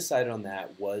reason I decided on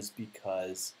that was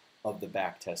because of the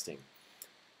back testing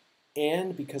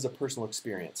and because of personal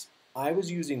experience. I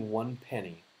was using 1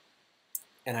 penny,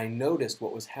 and I noticed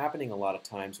what was happening a lot of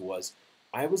times was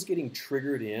I was getting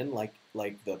triggered in, like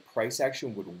the price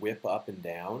action would whip up and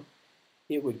down.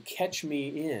 It would catch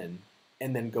me in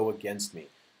and then go against me.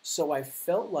 So I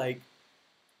felt like,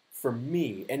 for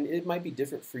me, and it might be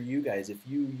different for you guys, if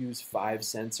you use 5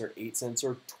 cents or 8 cents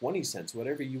or 20 cents,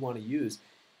 whatever you want to use,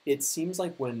 it seems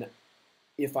like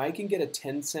if I can get a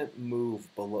 10-cent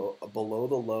move below the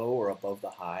low or above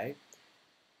the high,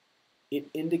 it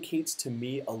indicates to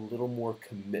me a little more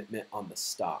commitment on the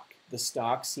stock. The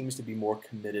stock seems to be more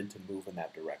committed to move in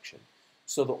that direction.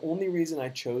 So the only reason I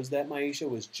chose that, Maisha,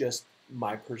 was just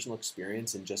my personal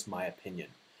experience and just my opinion.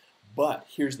 But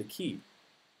here's the key.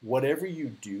 Whatever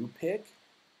you do pick,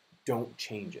 don't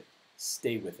change it.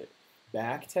 Stay with it.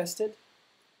 Back test it.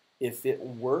 If it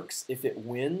works, if it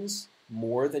wins,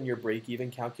 more than your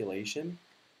break-even calculation,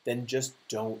 then just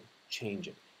don't change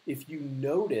it. If you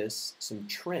notice some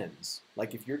trends,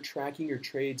 like if you're tracking your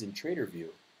trades in TraderView,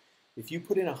 if you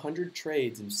put in 100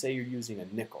 trades and say you're using a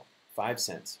nickel, 5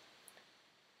 cents,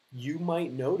 you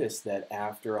might notice that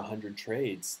after 100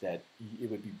 trades that it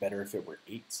would be better if it were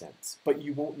 8 cents. But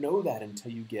you won't know that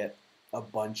until you get a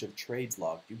bunch of trades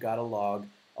logged. You got to log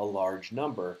a large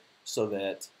number so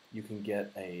that you can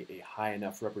get a high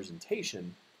enough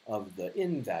representation of the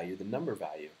in value, the number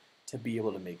value, to be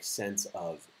able to make sense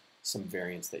of some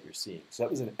variance that you're seeing. So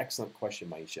that was an excellent question,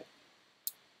 Maisha.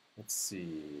 Let's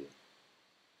see.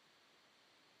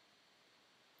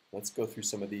 Let's go through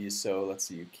some of these. So let's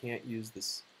see, you can't use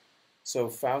this. So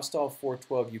Faustall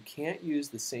 412, you can't use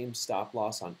the same stop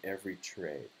loss on every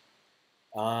trade.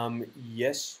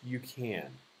 Yes, you can.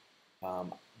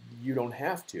 You don't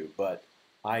have to, but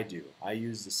I do. I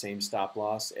use the same stop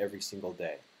loss every single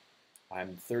day.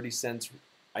 I'm 30 cents.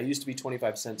 I used to be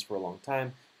 25 cents for a long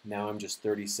time. Now I'm just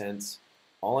 30 cents.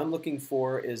 All I'm looking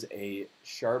for is a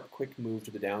sharp, quick move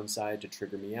to the downside to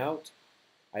trigger me out.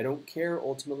 I don't care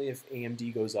ultimately if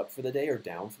AMD goes up for the day or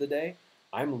down for the day.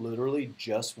 I'm literally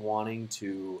just wanting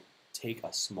to take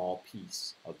a small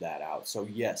piece of that out. So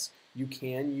yes, you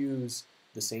can use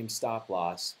the same stop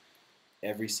loss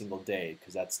every single day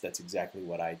because that's exactly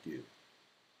what I do.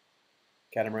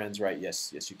 Catamaran's right.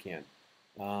 Yes, you can.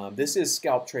 This is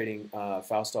scalp trading,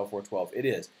 Faustall 412. It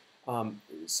is.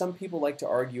 Some people like to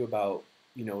argue about,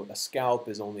 a scalp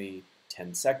is only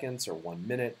 10 seconds or 1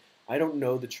 minute. I don't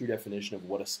know the true definition of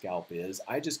what a scalp is.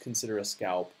 I just consider a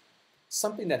scalp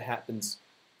something that happens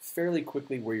fairly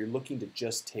quickly where you're looking to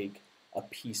just take a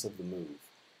piece of the move.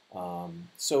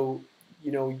 So,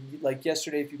 like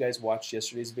yesterday, if you guys watched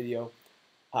yesterday's video,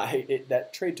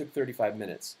 that trade took 35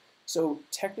 minutes. So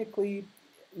technically,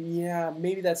 yeah,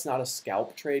 maybe that's not a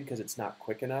scalp trade because it's not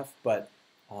quick enough, but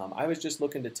I was just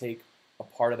looking to take a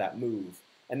part of that move,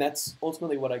 and that's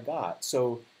ultimately what I got.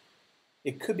 So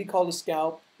it could be called a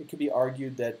scalp. It could be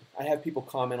argued that I have people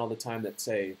comment all the time that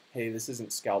say, hey, this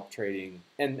isn't scalp trading,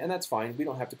 and that's fine. We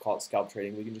don't have to call it scalp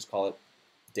trading. We can just call it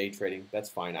day trading. That's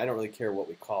fine. I don't really care what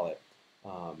we call it.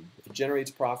 If it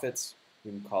generates profits,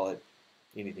 you can call it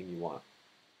anything you want.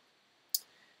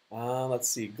 Let's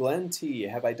see, Glenn T.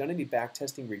 Have I done any back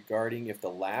testing regarding if the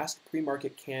last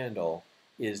pre-market candle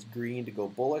is green to go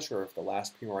bullish or if the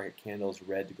last pre-market candle is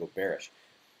red to go bearish?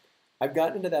 I've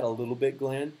gotten into that a little bit,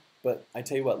 Glenn, but I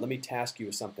tell you what, let me task you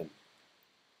with something.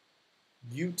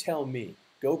 You tell me,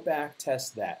 go back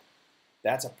test that.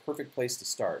 That's a perfect place to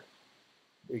start.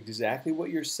 Exactly what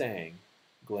you're saying,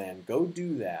 Glenn, go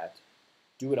do that.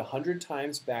 Do it 100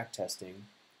 times back testing,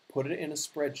 put it in a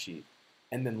spreadsheet,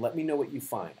 and then let me know what you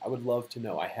find. I would love to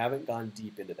know. I haven't gone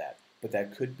deep into that, but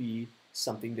that could be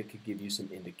something that could give you some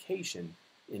indication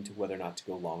into whether or not to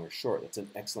go long or short. That's an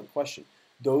excellent question.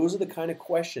 Those are the kind of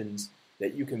questions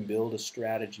that you can build a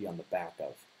strategy on the back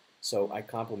of. So I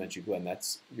compliment you, Glenn.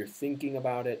 You're thinking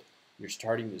about it. You're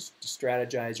starting to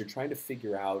strategize. You're trying to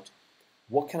figure out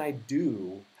what can I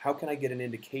do? How can I get an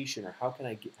indication, or how can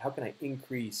I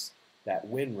increase that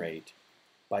win rate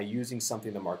by using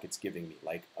something the market's giving me,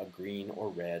 like a green or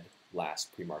red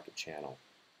last pre-market channel.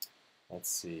 Let's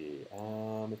see.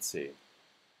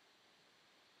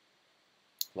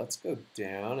 Let's go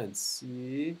down and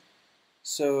see.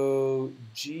 So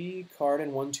G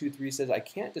Cardin 123 says, I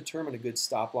can't determine a good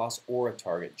stop loss or a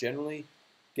target. Generally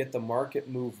get the market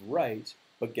move right,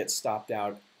 but get stopped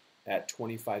out at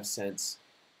 25 cents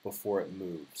before it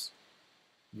moves.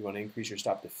 You want to increase your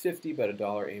stop to 50, but $1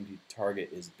 AMD target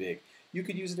is big. You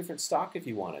could use a different stock if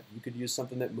you wanted. You could use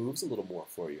something that moves a little more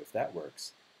for you if that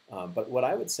works. But what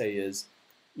I would say is,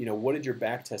 what did your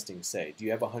back testing say? Do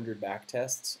you have 100 back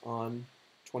tests on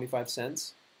 25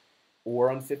 cents or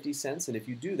on 50 cents? And if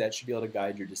you do, that should be able to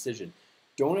guide your decision.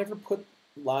 Don't ever put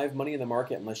live money in the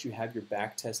market unless you have your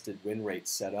back tested win rate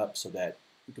set up so that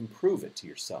you can prove it to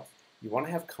yourself. You want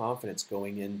to have confidence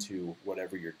going into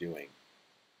whatever you're doing.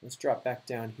 Let's drop back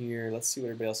down here. Let's see what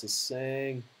everybody else is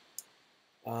saying.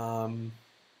 Guy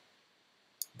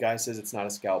says it's not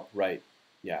a scalp. Right.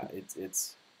 Yeah,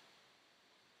 it's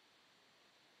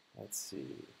let's see.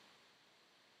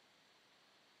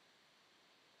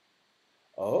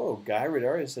 Oh, Guy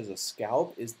Rodario says a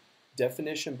scalp is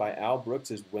definition by Al Brooks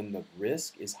is when the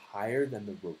risk is higher than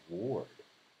the reward.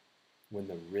 When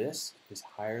the risk is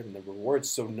higher than the reward.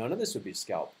 So none of this would be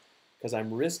scalp because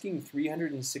I'm risking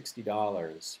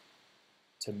 $360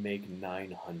 to make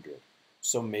 900.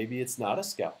 So maybe it's not a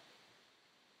scalp.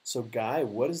 So Guy,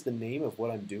 what is the name of what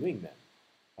I'm doing then?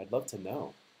 I'd love to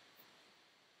know.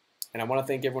 And I want to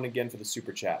thank everyone again for the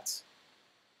super chats.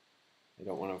 I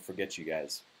don't want to forget you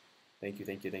guys. Thank you,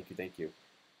 thank you, thank you, thank you.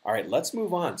 All right, let's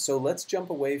move on. So let's jump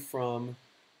away from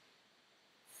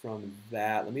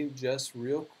that. Let me just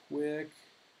real quick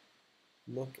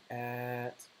look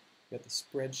at got the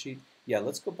spreadsheet. Yeah,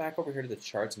 let's go back over here to the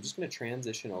charts. I'm just going to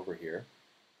transition over here.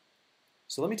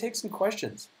 So let me take some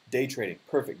questions. Day trading,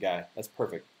 perfect, guy. That's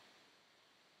perfect.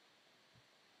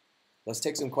 Let's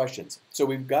take some questions. So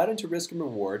we've got into risk and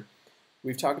reward.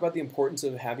 We've talked about the importance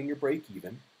of having your break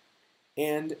even.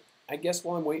 And I guess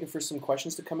while I'm waiting for some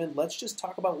questions to come in, let's just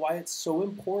talk about why it's so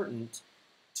important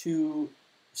to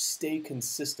stay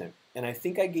consistent. And I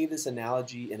think I gave this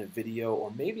analogy in a video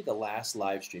or maybe the last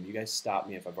live stream. You guys stop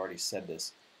me if I've already said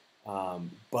this.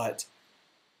 But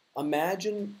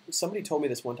imagine, somebody told me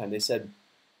this one time. They said,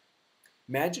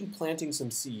 imagine planting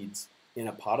some seeds in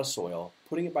a pot of soil,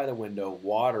 putting it by the window,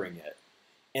 watering it,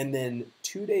 and then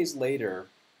 2 days later,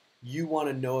 you want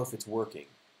to know if it's working.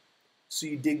 So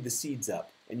you dig the seeds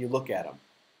up and you look at them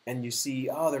and you see,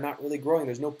 oh, they're not really growing.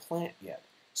 There's no plant yet.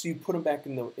 So you put them back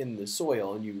in the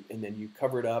soil and then you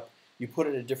cover it up. You put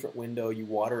it in a different window. You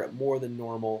water it more than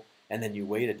normal, and then you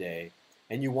wait a day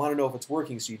and you want to know if it's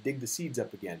working. So you dig the seeds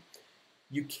up again.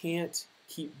 You can't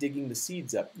keep digging the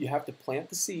seeds up. You have to plant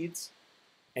the seeds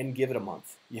and give it a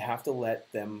month. You have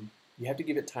to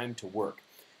give it time to work.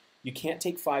 You can't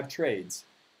take 5 trades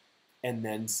and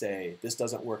then say, this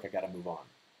doesn't work, I got to move on.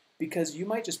 Because you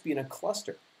might just be in a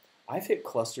cluster. I've hit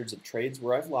clusters of trades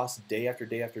where I've lost day after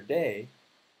day after day,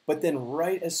 but then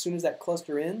right as soon as that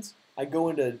cluster ends, I go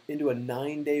into a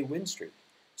 9-day win streak.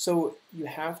 So you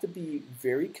have to be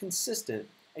very consistent,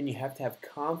 and you have to have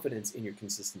confidence in your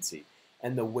consistency.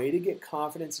 And the way to get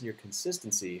confidence in your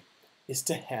consistency is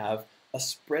to have a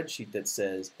spreadsheet that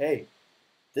says, hey,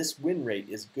 this win rate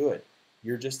is good.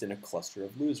 You're just in a cluster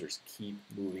of losers. Keep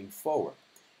moving forward.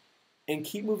 And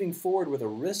keep moving forward with a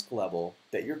risk level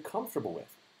that you're comfortable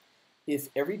with. If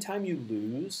every time you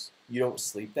lose, you don't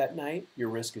sleep that night, your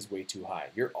risk is way too high.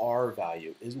 Your R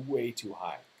value is way too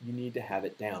high. You need to have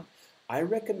it down. I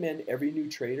recommend every new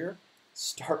trader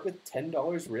start with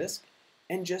 $10 risk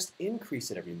and just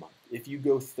increase it every month. If you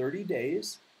go 30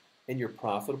 days and you're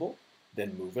profitable,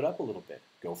 then move it up a little bit.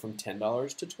 Go from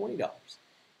 $10 to $20.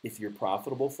 If you're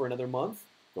profitable for another month,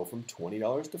 go from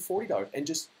 $20 to $40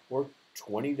 and or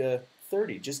 20 to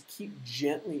 30. Just keep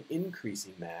gently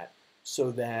increasing that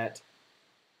so that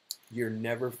you're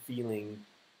never feeling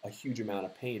a huge amount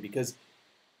of pain. Because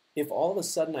if all of a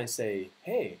sudden I say,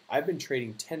 hey, I've been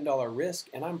trading $10 risk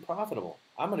and I'm profitable,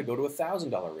 I'm going to go to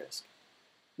 $1,000 risk.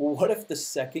 Well, what if the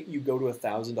second you go to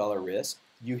 $1,000 risk,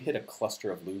 you hit a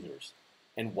cluster of losers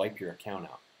and wipe your account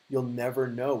out? You'll never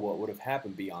know what would have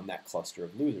happened beyond that cluster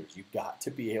of losers. You've got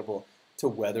to be able to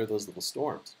weather those little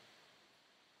storms.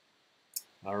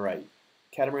 All right.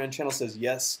 Catamaran Channel says,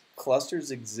 yes, clusters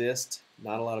exist.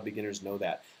 Not a lot of beginners know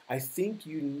that. I think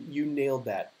you nailed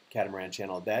that, Catamaran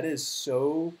Channel. That is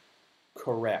so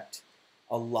correct.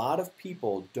 A lot of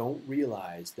people don't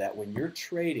realize that when you're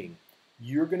trading,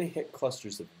 you're going to hit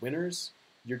clusters of winners,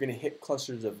 you're going to hit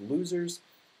clusters of losers,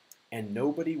 and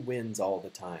nobody wins all the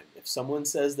time. If someone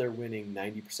says they're winning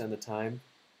 90% of the time,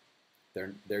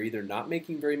 they're either not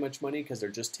making very much money because they're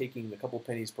just taking a couple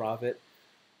pennies profit,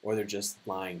 or they're just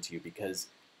lying to you, because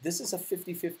this is a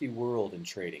 50-50 world in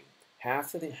trading.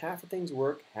 Half of things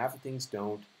work, half of things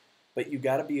don't, but you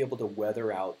got to be able to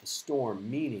weather out the storm,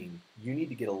 meaning you need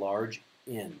to get a large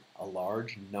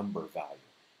number value.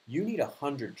 You need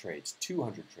 100 trades,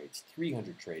 200 trades,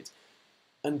 300 trades.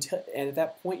 And at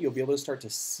that point, you'll be able to start to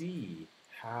see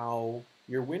how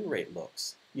your win rate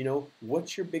looks. You know,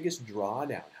 what's your biggest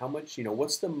drawdown? How much,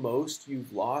 what's the most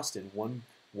you've lost in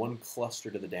one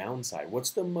cluster to the downside?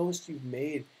 What's the most you've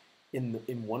made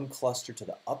in one cluster to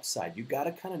the upside? You got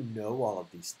to kind of know all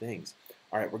of these things.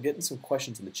 All right, we're getting some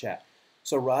questions in the chat.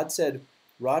 So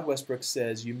Rod Westbrook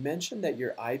says, you mentioned that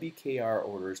your IBKR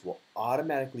orders will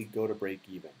automatically go to break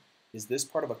even. Is this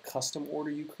part of a custom order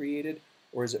you created,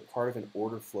 or is it part of an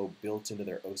order flow built into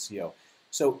their OCO?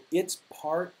 So it's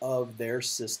part of their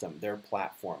system, their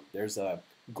platform. There's a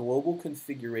global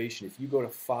configuration. If you go to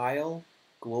File,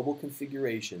 Global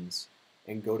Configurations,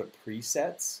 and go to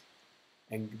Presets,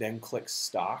 and then click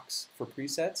Stocks for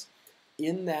presets,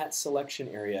 in that selection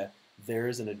area, there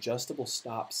is an adjustable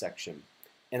stop section.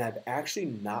 And I've actually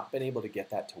not been able to get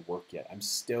that to work yet. I'm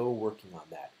still working on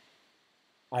that.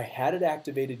 I had it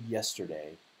activated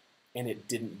yesterday, and it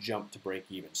didn't jump to break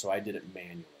even, so I did it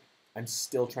manually. I'm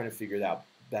still trying to figure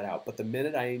that out. But the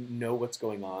minute I know what's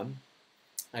going on,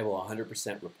 I will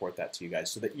 100% report that to you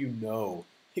guys so that you know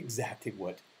exactly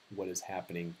what is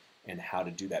happening and how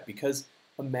to do that. Because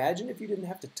imagine if you didn't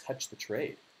have to touch the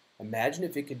trade. Imagine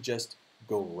if it could just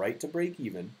go right to break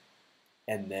even,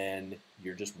 and then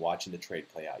you're just watching the trade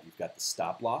play out. You've got the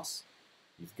stop loss,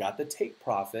 you've got the take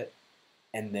profit,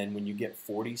 and then when you get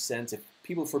 40 cents,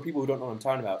 for people who don't know what I'm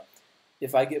talking about,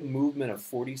 if I get movement of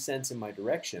 40 cents in my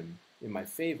direction, in my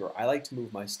favor, I like to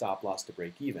move my stop loss to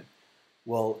break even.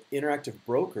 Well, interactive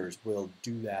brokers will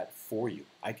do that for you.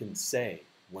 I can say,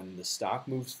 when the stock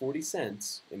moves 40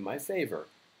 cents in my favor,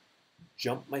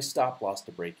 jump my stop loss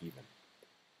to break even.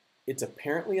 It's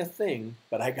apparently a thing,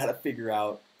 but I got to figure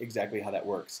out exactly how that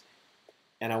works.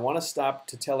 And I want to stop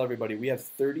to tell everybody we have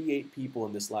 38 people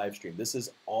in this live stream. This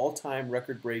is all-time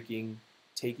record-breaking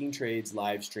taking trades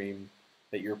live stream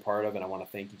that you're a part of, and I want to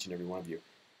thank each and every one of you.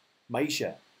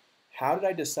 Maisha, how did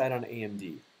I decide on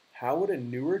AMD? How would a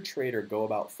newer trader go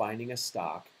about finding a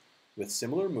stock with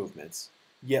similar movements,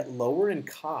 yet lower in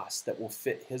cost that will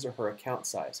fit his or her account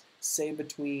size, say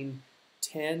between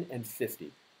 10 and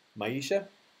 50? Maisha,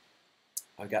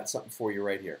 I've got something for you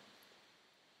right here.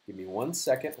 Give me 1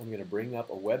 second. I'm going to bring up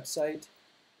a website,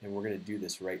 and we're going to do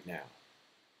this right now.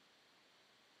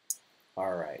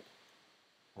 All right.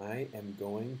 I am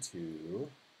going to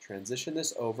transition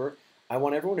this over. I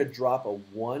want everyone to drop a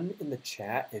 1 in the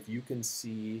chat if you can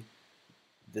see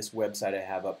this website I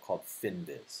have up called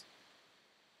FinViz.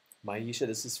 Maisha,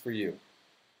 this is for you.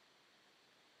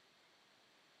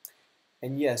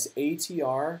 And yes,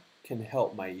 ATR can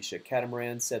help, Maisha.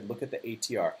 Catamaran said, look at the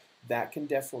ATR. That can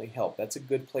definitely help. That's a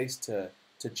good place to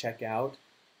check out.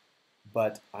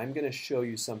 But I'm going to show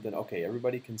you something. Okay,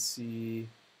 everybody can see.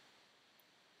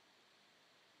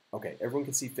 Okay, everyone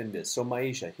can see FinViz. So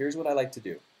Maisha, here's what I like to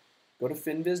do. Go to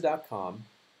finviz.com,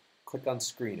 click on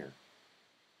Screener.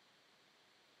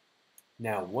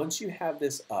 Now, once you have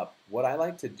this up, what I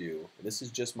like to do, and this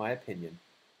is just my opinion,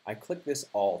 I click this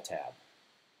All tab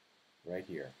right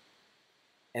here.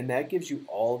 And that gives you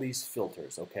all these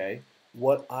filters, okay?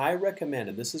 What I recommend,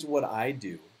 and this is what I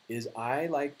do, is I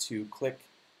like to click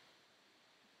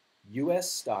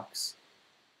US stocks.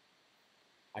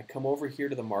 I come over here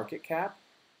to the market cap,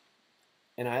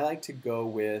 and I like to go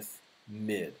with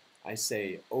mid. I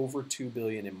say over 2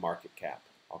 billion in market cap.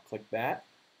 I'll click that.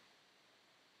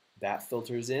 That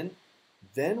filters in.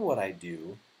 Then what I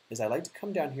do is I like to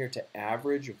come down here to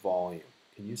average volume.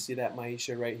 Can you see that,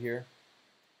 Maisha, right here?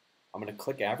 I'm going to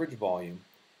click average volume.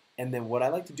 And then what I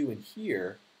like to do in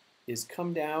here is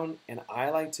come down and I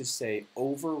like to say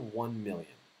over 1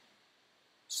 million.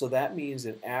 So that means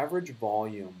an average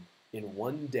volume in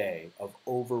one day of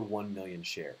over 1 million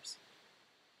shares.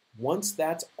 Once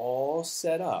that's all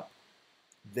set up,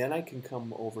 then I can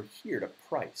come over here to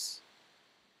price.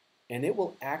 And it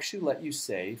will actually let you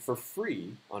say, for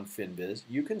free on FinViz,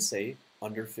 you can say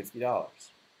under $50.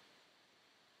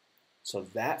 So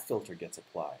that filter gets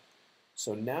applied.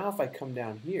 So now if I come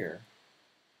down here,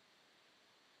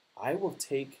 I will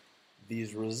take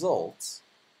these results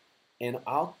and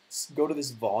I'll go to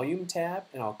this volume tab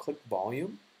and I'll click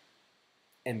volume.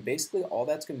 And basically all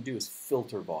that's going to do is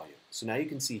filter volume. So now you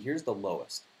can see here's the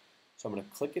lowest. So I'm going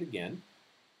to click it again.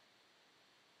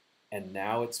 And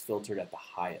now it's filtered at the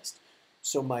highest.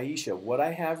 So Maisha, what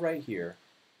I have right here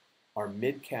are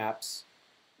mid caps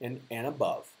and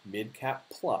above, mid cap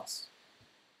plus.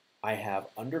 I have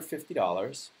under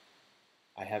 $50.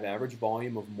 I have average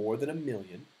volume of more than 1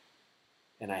 million.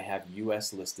 And I have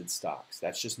US listed stocks.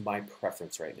 That's just my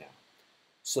preference right now.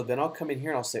 So then I'll come in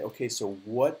here and I'll say, okay, so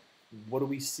what do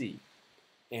we see?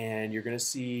 And you're going to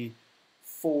see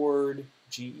Ford,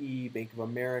 GE, Bank of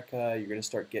America. You're going to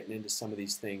start getting into some of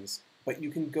these things. But you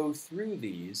can go through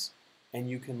these and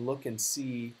you can look and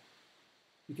see,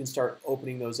 you can start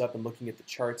opening those up and looking at the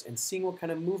charts and seeing what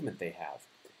kind of movement they have.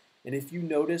 And if you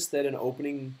notice that an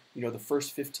opening, the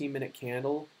first 15-minute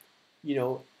candle,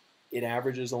 it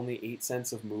averages only 8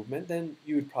 cents of movement, then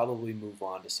you would probably move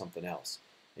on to something else.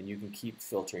 And you can keep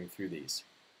filtering through these.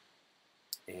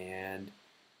 And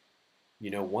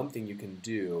one thing you can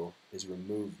do is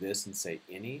remove this and say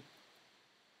any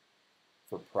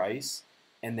for price.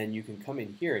 And then you can come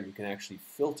in here and you can actually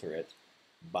filter it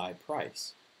by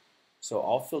price. So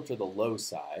I'll filter the low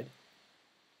side.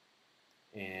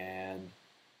 And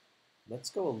let's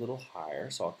go a little higher.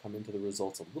 So I'll come into the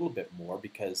results a little bit more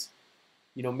because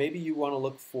maybe you want to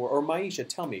look for, or Maisha,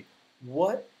 tell me,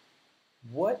 what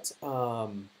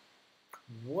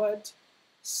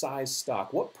size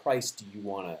stock, what price do you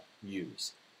want to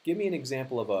use? Give me an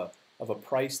example of a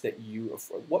price that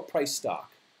what price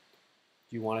stock?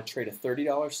 Do you want to trade a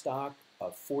 $30 stock, a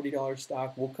 $40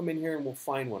 stock? We'll come in here and we'll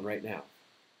find one right now.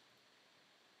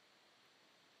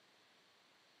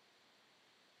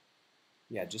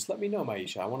 Yeah, just let me know,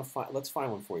 Maisha. I want to let's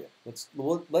find one for you.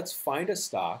 Let's find a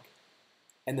stock.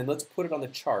 And then let's put it on the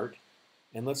chart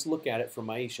And let's look at it from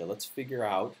Maisha. Let's figure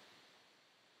out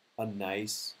a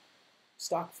nice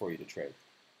stock for you to trade.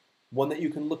 One that you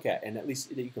can look at and at least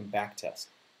that you can back test.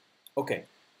 Okay,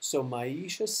 so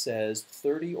Maisha says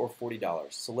 $30 or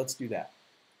 $40. So let's do that.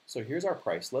 So here's our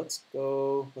price. Let's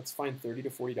find $30 to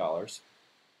 $40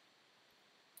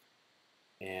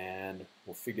 and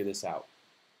we'll figure this out.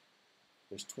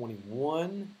 There's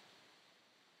 21.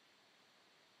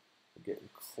 We're getting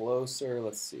closer.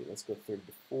 Let's see. Let's go 30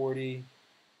 to 40.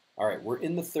 All right, we're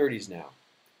in the 30s now.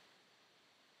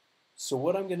 So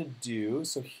what I'm going to do,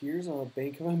 so here's a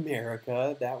Bank of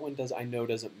America. That one I know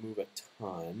doesn't move a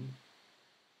ton.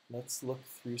 Let's look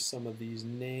through some of these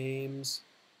names.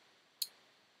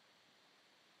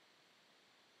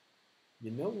 You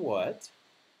know what,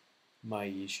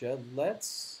 Maisha,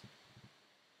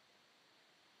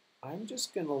 I'm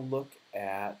just going to look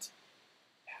at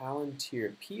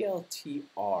Palantir,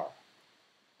 PLTR.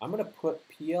 I'm going to put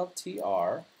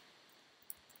PLTR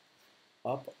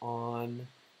up on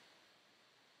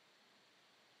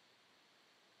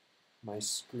my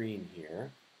screen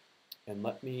here, and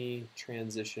let me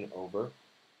transition over.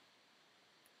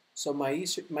 So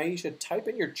Maisha, type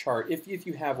in your chart if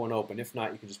you have one open. If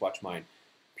not, you can just watch mine.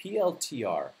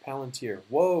 PLTR, Palantir.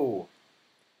 Whoa!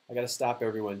 I got to stop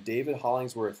everyone. David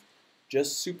Hollingsworth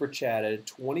just super chatted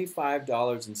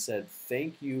 $25 and said,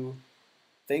 thank you.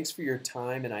 Thanks for your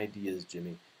time and ideas,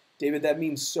 Jimmy. David, that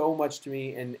means so much to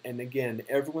me. And again,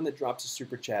 everyone that drops a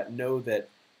super chat, know that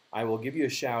I will give you a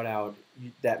shout out.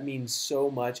 That means so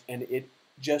much, and it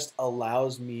just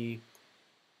allows me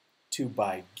to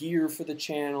buy gear for the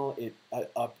channel. It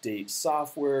updates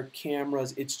software,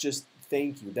 cameras. It's just,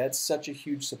 thank you. That's such a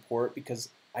huge support because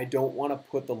I don't want to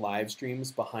put the live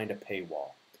streams behind a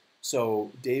paywall.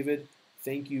 So David,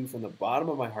 thank you from the bottom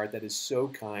of my heart. That is so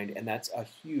kind, and that's a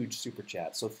huge super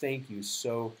chat. So thank you.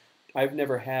 So I've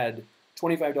never had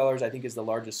 $25, I think, is the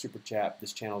largest super chat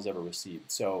this channel's ever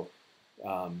received. So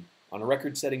on a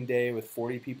record-setting day with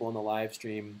 40 people in the live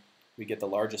stream, we get the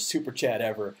largest super chat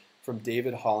ever from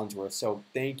David Hollingsworth. So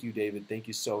thank you, David. Thank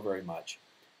you so very much.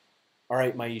 All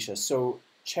right, Maisha. So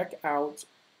check out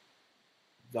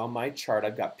on my chart.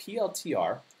 I've got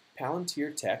PLTR,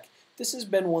 Palantir Tech. This has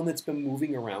been one that's been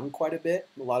moving around quite a bit.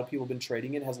 A lot of people have been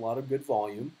trading it. It has a lot of good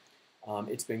volume.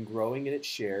 It's been growing in its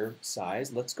share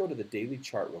size. Let's go to the daily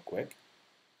chart real quick.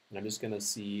 And I'm just going to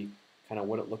see kind of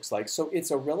what it looks like. So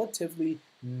it's a relatively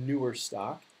newer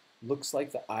stock. Looks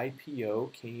like the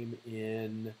IPO came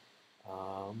in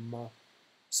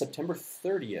September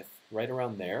 30th, right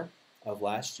around there of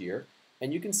last year.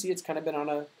 And you can see it's kind of been on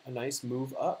a nice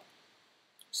move up.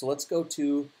 So let's go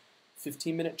to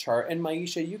 15-minute chart. And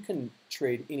Maisha, you can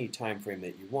trade any time frame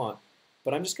that you want.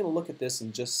 But I'm just going to look at this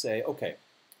and just say, okay,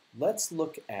 let's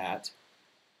look at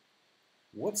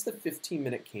what's the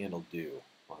 15-minute candle do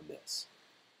on this.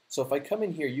 So if I come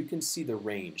in here, you can see the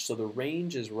range. So the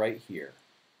range is right here.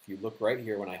 If you look right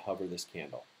here when I hover this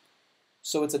candle.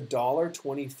 So it's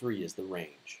 $1.23 is the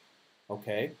range.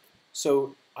 Okay?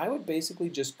 So I would basically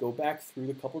just go back through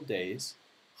the couple days,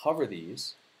 hover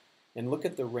these, and look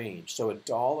at the range. So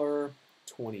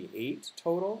 $1.28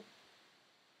 total.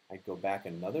 I'd go back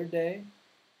another day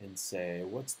and say,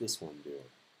 what's this one do?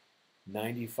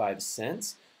 95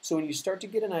 cents. So when you start to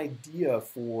get an idea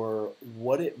for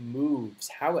what it moves,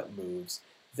 how it moves,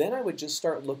 then I would just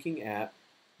start looking at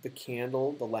the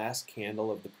candle, the last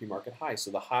candle of the pre-market high.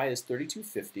 So the high is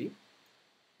 32.50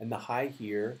 and the high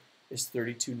here is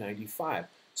 32.95.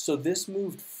 So this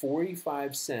moved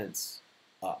 45 cents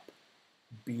up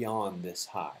beyond this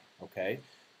high, okay?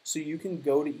 So you can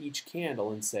go to each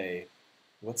candle and say,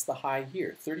 what's the high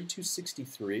here?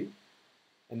 32.63,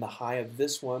 and the high of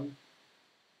this one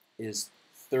is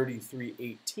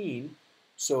 33.18.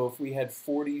 So if we had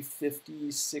 40,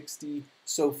 50, 60,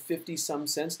 so 50 some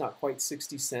cents, not quite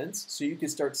 60 cents. So you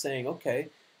could start saying, okay,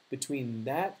 between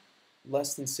that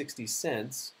less than 60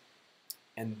 cents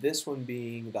and this one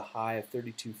being the high of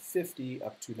 32.50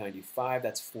 up to 95,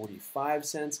 that's 45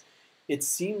 cents. It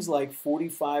seems like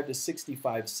 45 to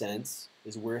 65 cents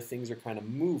is where things are kind of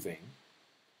moving.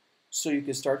 So you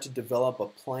can start to develop a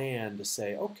plan to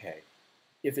say, okay,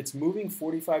 if it's moving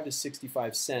 45 to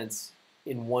 65 cents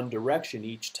in one direction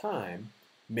each time,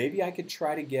 maybe I could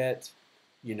try to get,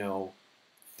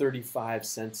 35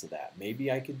 cents of that.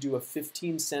 Maybe I could do a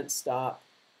 15-cent stop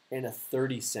and a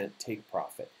 30-cent take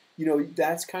profit.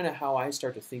 That's kind of how I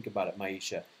start to think about it,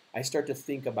 Maisha. I start to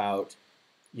think about,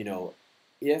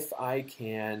 if I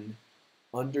can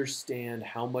understand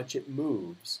how much it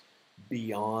moves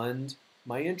beyond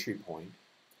my entry point.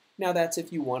 Now that's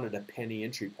if you wanted a penny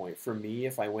entry point. For me,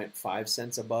 if I went 5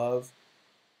 cents above,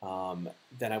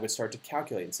 then I would start to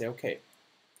calculate and say, okay,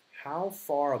 how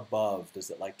far above does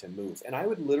it like to move? And I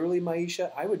would literally,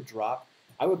 Maisha, I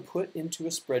would put into a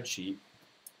spreadsheet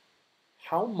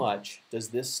how much does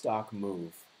this stock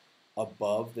move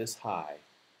above this high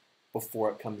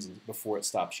before it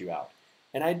stops you out.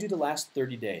 And I do the last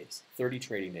 30 days, 30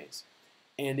 trading days.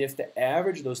 And if the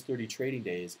average of those 30 trading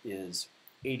days is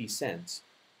 80 cents,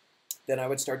 then I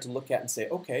would start to look at and say,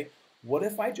 okay, what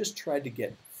if I just tried to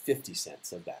get 50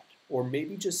 cents of that? Or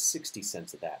maybe just 60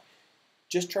 cents of that?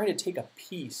 Just trying to take a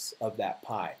piece of that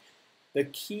pie. The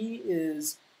key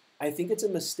is, I think it's a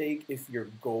mistake if your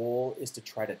goal is to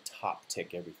try to top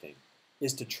tick everything,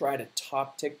 is to try to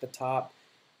top tick the top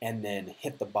and then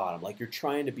hit the bottom, like you're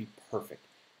trying to be perfect.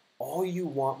 All you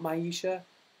want, Maisha,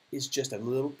 is just a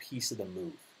little piece of the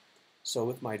move. So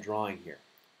with my drawing here,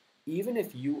 even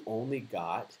if you only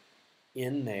got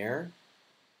in there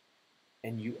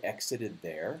and you exited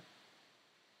there,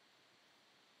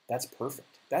 that's perfect.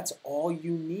 That's all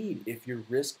you need if your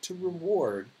risk to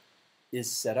reward is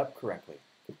set up correctly.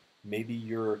 Maybe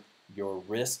your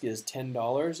risk is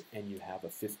 $10 and you have a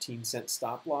 15-cent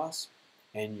stop loss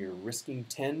and you're risking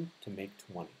 10 to make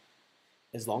 20.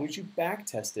 As long as you back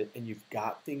test it and you've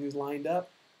got things lined up,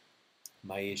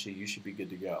 Maisha, you should be good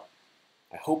to go.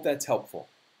 I hope that's helpful.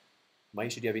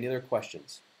 Maisha, do you have any other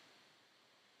questions?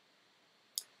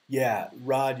 Yeah,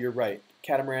 Rod, you're right.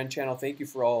 Catamaran Channel, thank you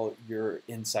for all your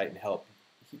insight and help.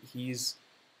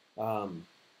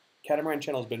 Catamaran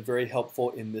Channel has been very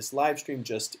helpful in this live stream,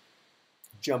 just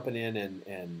jumping in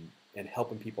and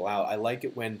helping people out. I like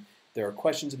it when there are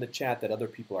questions in the chat that other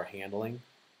people are handling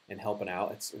and helping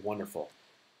out. It's wonderful.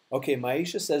 Okay,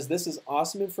 Maisha says, this is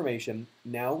awesome information.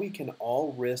 Now we can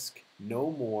all risk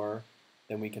no more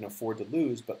than we can afford to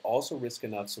lose, but also risk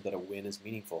enough so that a win is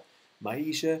meaningful.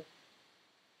 Maisha,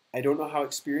 I don't know how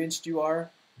experienced you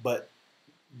are, but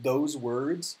those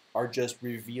words are just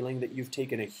revealing that you've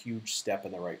taken a huge step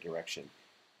in the right direction.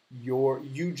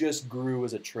 You just grew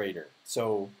as a trader.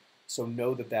 So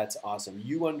know that that's awesome.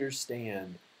 You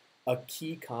understand a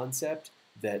key concept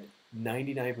that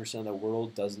 99% of the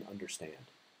world doesn't understand.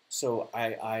 So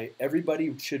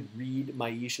everybody should read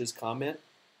Maisha's comment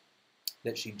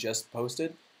that she just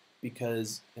posted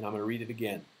because, and I'm going to read it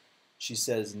again. She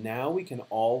says, now we can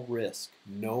all risk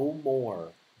no more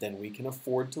than we can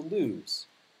afford to lose,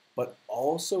 but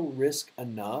also risk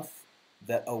enough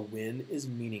that a win is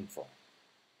meaningful.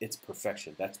 It's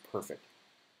perfection. That's perfect.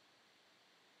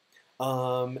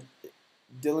 Dylan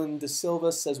De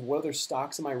Silva says, what other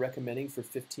stocks am I recommending for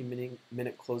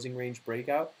 15-minute closing range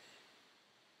breakout?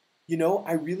 You know,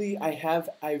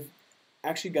 I've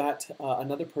actually got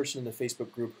another person in the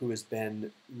Facebook group who has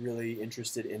been really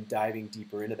interested in diving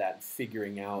deeper into that and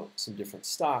figuring out some different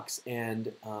stocks.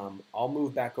 And I'll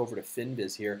move back over to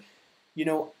FinViz here. You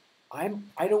know, I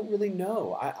don't really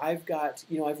know. I've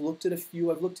looked at a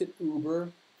few. I've looked at Uber.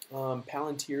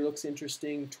 Palantir looks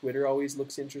interesting. Twitter always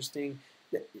looks interesting.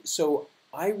 So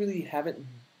I really haven't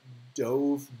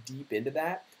dove deep into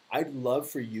that. I'd love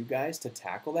for you guys to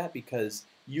tackle that because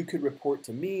you could report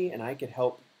to me and I could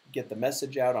help get the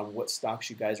message out on what stocks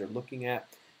you guys are looking at.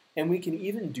 And we can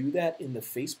even do that in the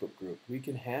Facebook group. We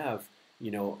can have,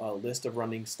 you know, a list of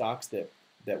running stocks that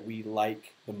we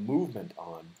like the movement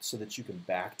on so that you can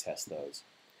back test those.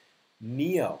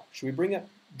 NEO, should we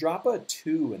drop a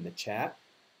 2 in the chat?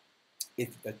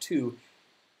 If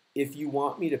you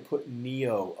want me to put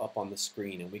NEO up on the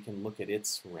screen and we can look at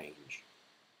its range.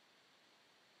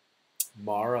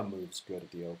 Mara moves good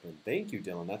at the open. Thank you,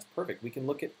 Dylan. That's perfect. We can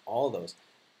look at all those.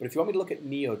 But if you want me to look at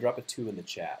NEO, drop a 2 in the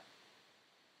chat.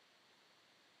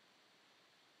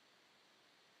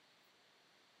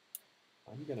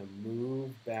 I'm going to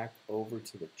move back over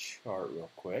to the chart real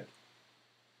quick.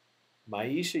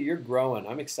 Maisha, you're growing.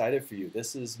 I'm excited for you.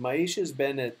 Maisha's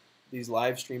been at these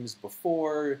live streams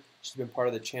before. She's been part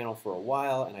of the channel for a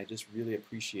while, and I just really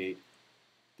appreciate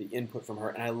the input from her.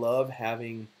 And I love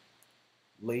having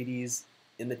ladies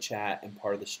in the chat and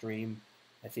part of the stream.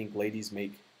 I think ladies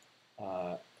make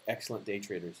excellent day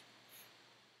traders.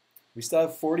 We still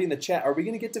have 40 in the chat. Are we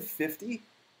going to get to 50?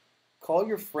 Call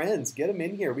your friends. Get them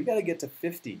in here. We got to get to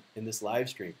 50 in this live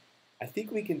stream. I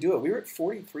think we can do it. We were at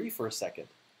 43 for a second.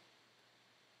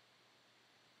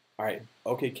 All right.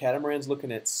 Okay, Catamaran's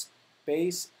looking at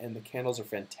space, and the candles are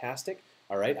fantastic.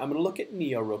 All right, I'm going to look at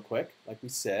NEO real quick, like we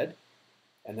said,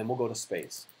 and then we'll go to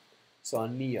space. So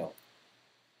on NEO,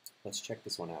 let's check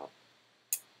this one out.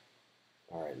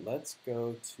 All right, let's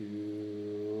go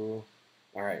to,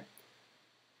 all right,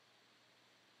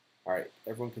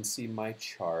 everyone can see my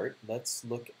chart. Let's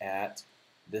look at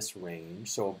this range.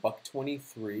 So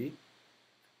 $1.23.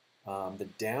 The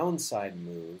downside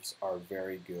moves are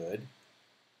very good.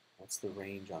 What's the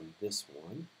range on this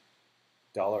one?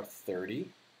 $1.30.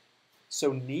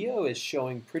 So NEO is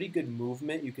showing pretty good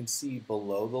movement. You can see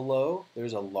below the low,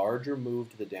 there's a larger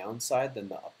move to the downside than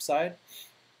the upside.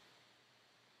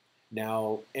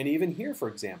 Now, and even here, for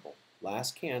example,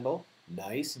 last candle,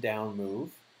 nice down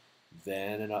move,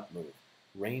 then an up move.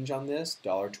 Range on this,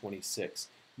 $1.26.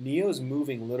 NEO is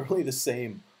moving literally the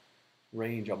same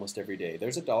range almost every day.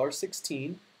 There's a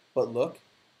 $1.16, but look,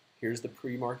 here's the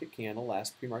pre-market candle,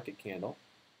 last pre-market candle.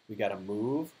 We got a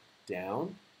move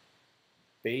down,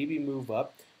 baby move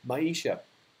up. Maisha,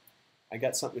 I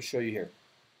got something to show you here.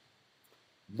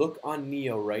 Look on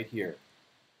NEO right here.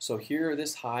 So here,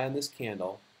 this high on this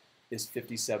candle is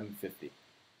 57.50.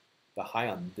 The high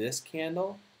on this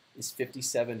candle is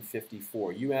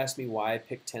 57.54. You asked me why I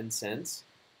picked 10 cents.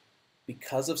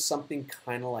 Because of something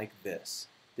kind of like this.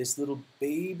 This little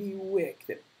baby wick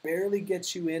that barely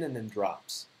gets you in and then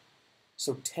drops.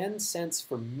 So 10 cents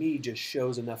for me just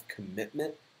shows enough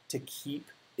commitment to keep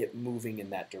it moving in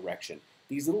that direction.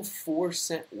 These little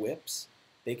 4-cent whips,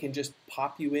 they can just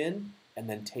pop you in and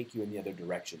then take you in the other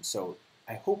direction. So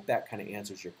I hope that kind of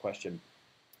answers your question.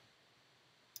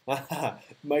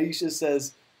 Maisha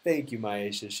says, thank you,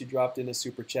 Maisha. She dropped in a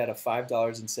super chat of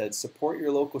 $5 and said, support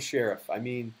your local sheriff. I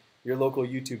mean, your local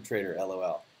YouTube trader,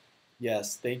 LOL.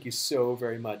 Yes, thank you so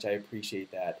very much. I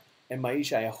appreciate that. And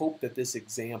Maisha, I hope that this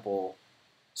example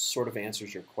sort of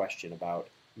answers your question about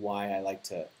why I like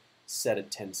to set a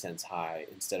 10 cents high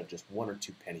instead of just 1 or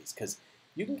 2 pennies. Because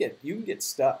you can get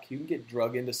stuck. You can get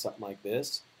drug into something like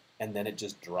this, and then it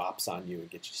just drops on you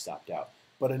and gets you stopped out.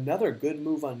 But another good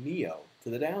move on NEO to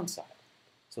the downside.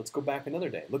 So let's go back another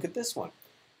day. Look at this one.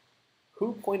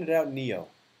 Who pointed out NEO?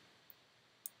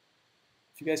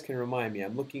 If you guys can remind me,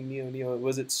 I'm looking NEO.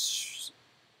 Was it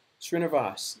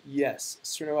Srinivas? Yes,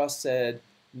 Srinivas said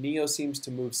NEO seems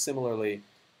to move similarly.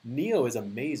 NEO is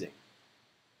amazing.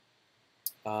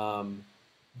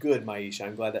 Good, Maisha.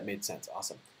 I'm glad that made sense.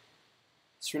 Awesome.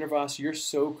 Srinivas, you're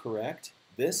so correct.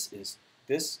 This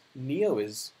NEO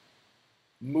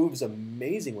moves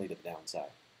amazingly to the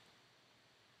downside.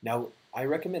 Now, I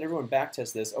recommend everyone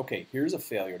backtest this. Okay, here's a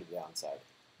failure to the downside,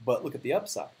 but look at the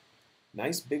upside.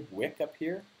 Nice big wick up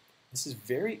here. This is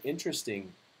very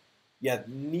interesting. Yeah,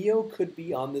 NEO could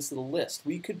be on this little list.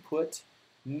 We could put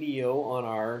NEO on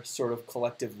our sort of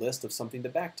collective list of something to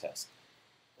backtest.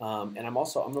 And I'm going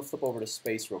to flip over to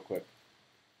space real quick.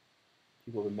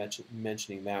 People have been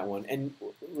mentioning that one. And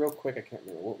real quick, I can't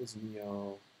remember, what was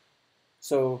NEO?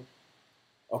 So,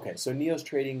 okay, so NEO's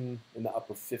trading in the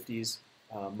upper 50s.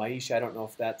 Maisha, I don't know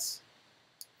if that's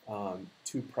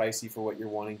too pricey for what you're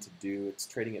wanting to do. It's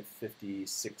trading at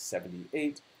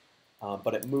 56.78,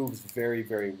 but it moves very,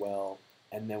 very well.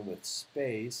 And then with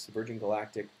space, Virgin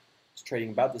Galactic is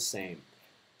trading about the same.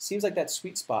 Seems like that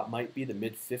sweet spot might be the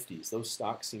mid-50s. Those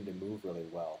stocks seem to move really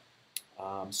well.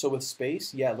 So with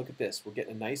space, yeah, look at this. We're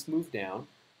getting a nice move down,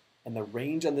 and the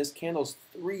range on this candle is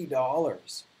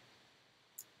 $3.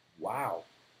 Wow.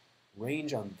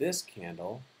 Range on this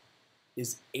candle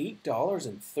is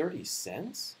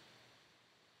 $8.30.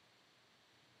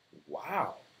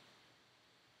 Wow.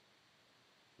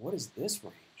 What is this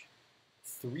range?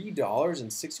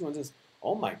 $3.61.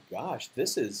 Oh my gosh,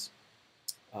 this is,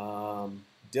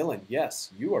 Dylan,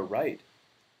 yes, you are right.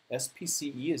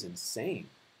 SPCE is insane.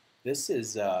 This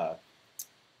is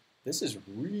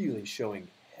really showing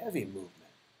heavy movement.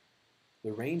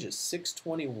 The range is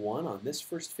 621 on this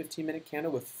first 15-minute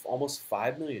candle with almost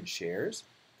 5 million shares.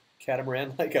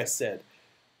 Catamaran, like I said,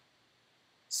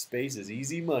 space is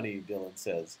easy money, Dylan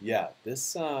says. Yeah,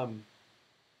 this,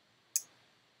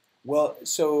 well,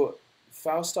 so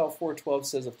Faustal 412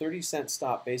 says a 30-cent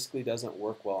stop basically doesn't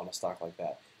work well on a stock like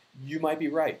that. You might be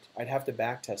right. I'd have to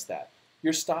backtest that.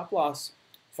 Your stop loss,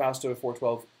 Fausto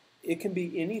 412, it can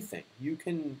be anything. You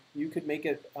could make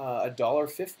it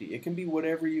 $1.50. It can be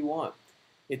whatever you want.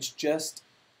 It's just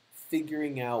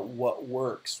figuring out what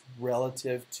works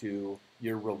relative to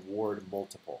your reward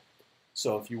multiple.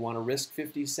 So if you want to risk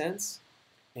 50 cents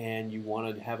and you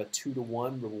want to have a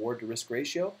 2-to-1 reward to risk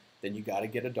ratio, then you got to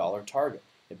get a dollar target.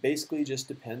 It basically just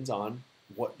depends on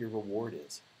what your reward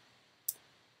is.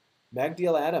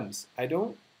 Magdiel Adams, I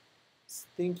don't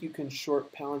think you can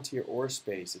short Palantir or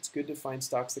space. It's good to find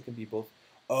stocks that can be both.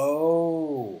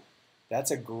 Oh, that's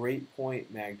a great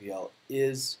point, Magdiel.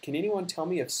 Can anyone tell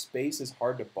me if space is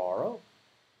hard to borrow?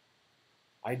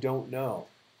 I don't know.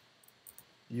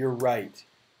 You're right.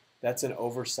 That's an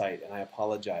oversight, and I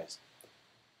apologize.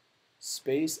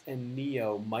 Space and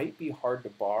NEO might be hard to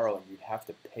borrow, and you'd have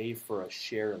to pay for a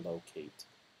share locate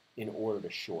in order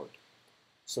to short.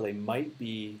 So they might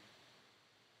be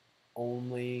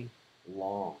only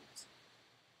longs.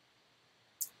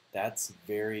 That's a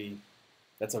very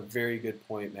good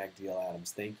point, MacDeal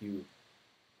Adams. Thank you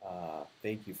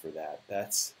for that.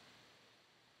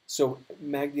 So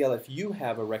MacDeal, if you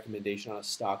have a recommendation on a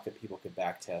stock that people could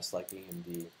backtest like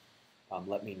AMD,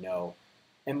 let me know.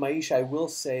 And Maisha, I will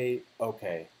say,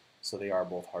 okay, so they are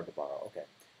both hard to borrow. Okay,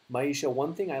 Maisha,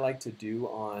 one thing I like to do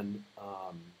on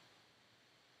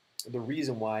the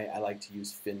reason why I like to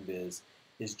use FinViz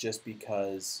is just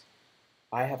because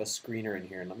I have a screener in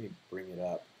here, and let me bring it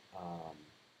up.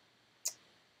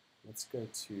 Let's go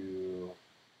to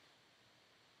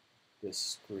this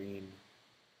screen.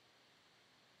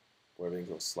 Boy, everything's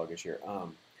a little sluggish here.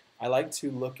 I like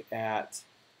to look at,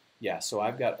 yeah, so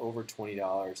I've got over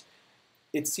 $20.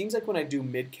 It seems like when I do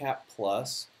mid-cap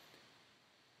plus,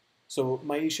 so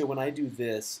Maisha, when I do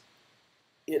this,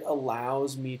 it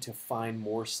allows me to find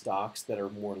more stocks that are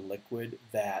more liquid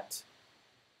that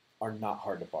are not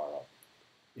hard to borrow.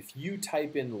 If you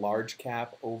type in large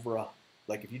cap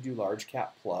like if you do large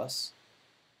cap plus,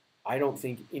 I don't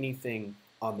think anything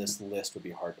on this list would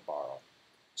be hard to borrow.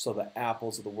 So the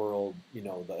Apples of the world, the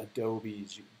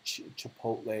Adobes,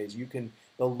 Chipotles,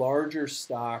 the larger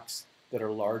stocks that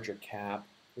are larger cap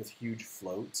with huge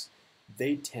floats,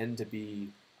 they tend to be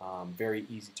very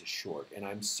easy to short. And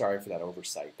I'm sorry for that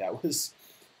oversight.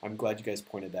 I'm glad you guys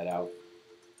pointed that out.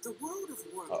 The world of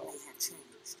work may have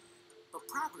changed, but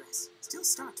progress still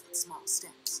starts with small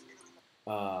steps.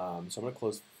 So I'm going to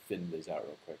close FinViz out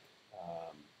real quick.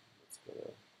 Let's go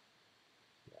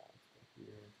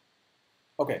here.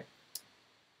 Okay.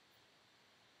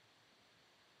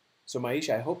 So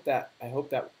Maisha, I hope that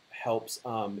helps.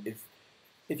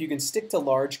 If you can stick to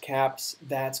large caps,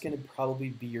 that's going to probably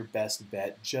be your best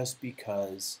bet, just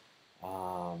because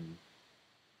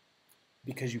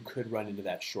you could run into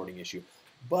that shorting issue.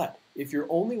 But if you're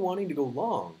only wanting to go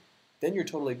long, then you're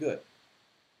totally good.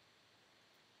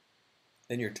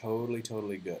 Then you're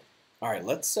totally good. All right,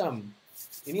 let's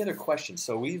any other questions?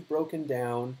 So we've broken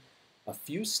down a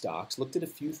few stocks, looked at a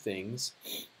few things,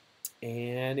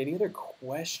 and any other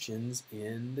questions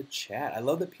in the chat? I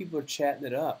love that people are chatting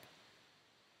it up.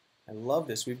 I love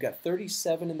this. We've got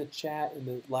 37 in the chat in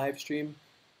the live stream.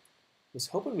 I was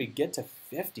hoping we'd get to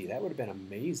 50. That would have been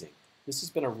amazing. This has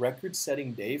been a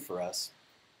record-setting day for us.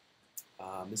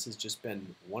 This has just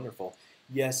been wonderful.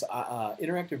 Yes,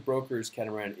 Interactive Brokers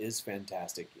Catamaran is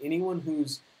fantastic. Anyone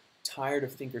who's tired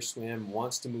of Thinkorswim,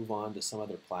 wants to move on to some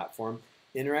other platform,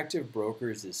 Interactive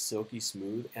Brokers is silky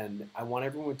smooth, and I want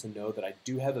everyone to know that I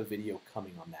do have a video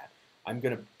coming on that. I'm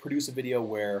going to produce a video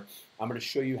where I'm going to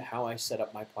show you how I set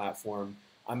up my platform.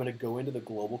 I'm going to go into the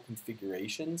global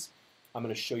configurations. I'm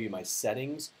going to show you my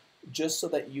settings, just so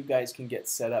that you guys can get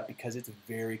set up, because it's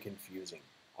very confusing.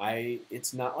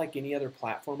 It's not like any other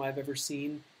platform I've ever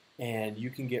seen, and you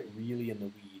can get really in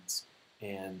the weeds,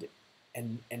 and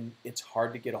it's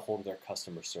hard to get a hold of their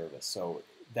customer service. So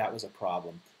that was a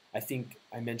problem. I think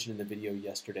I mentioned in the video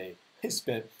yesterday, I think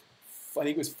it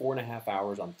was 4.5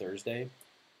 hours on Thursday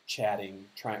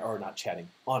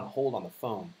on hold on the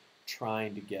phone,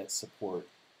 trying to get support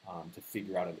to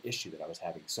figure out an issue that I was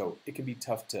having. So it can be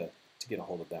tough to get a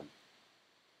hold of them.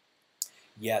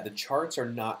 Yeah, the charts are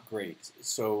not great.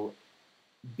 So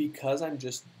because I'm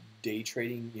just day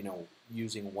trading,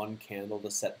 using one candle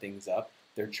to set things up,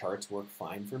 their charts work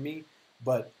fine for me.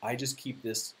 But I just keep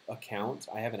this account.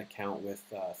 I have an account with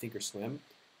Thinkorswim,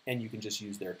 and you can just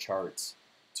use their charts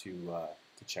to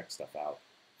check stuff out.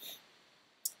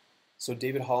 So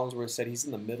David Hollingsworth said he's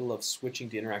in the middle of switching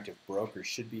to Interactive Brokers,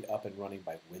 should be up and running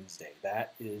by Wednesday.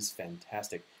 That is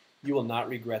fantastic. You will not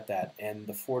regret that. And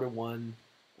the 4-to-1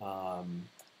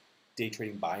 day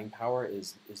trading buying power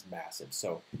is massive.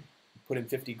 So put in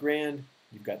 50 grand,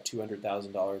 you've got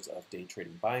 $200,000 of day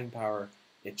trading buying power.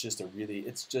 It's just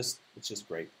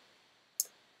great.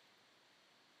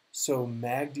 So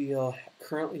MagDeal,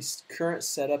 current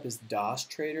setup is DOS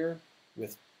Trader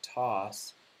with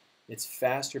TOS. It's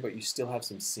faster, but you still have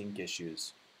some sync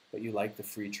issues. But you like the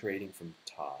free trading from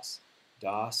TOS.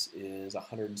 DOS is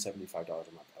 $175 a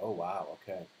month. Oh wow,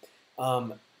 okay.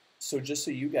 So just so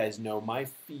you guys know, my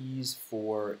fees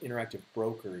for Interactive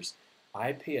Brokers,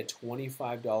 I pay a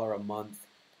 $25 a month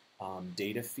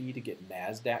data fee to get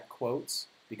NASDAQ quotes,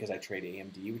 because I trade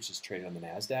AMD, which is traded on the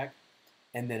NASDAQ.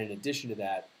 And then in addition to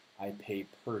that, I pay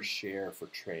per share for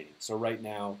trading. So right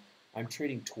now, I'm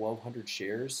trading 1,200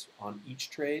 shares on each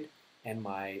trade, and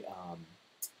my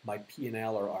my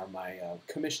P&L, or my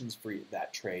commissions for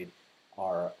that trade,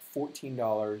 are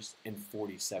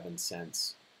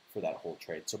 $14.47 for that whole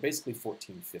trade. So basically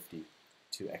 $14.50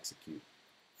 to execute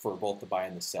for both the buy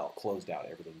and the sell, closed out,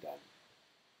 everything done.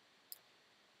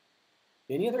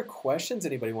 Any other questions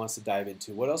anybody wants to dive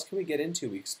into? What else can we get into?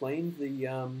 We explained the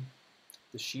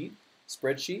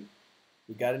spreadsheet.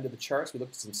 We got into the charts. We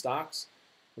looked at some stocks.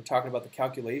 We're talking about the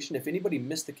calculation. If anybody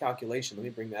missed the calculation, let me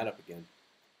bring that up again.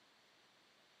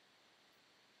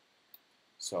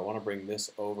 So I want to bring this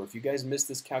over. If you guys missed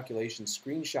this calculation,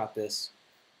 screenshot this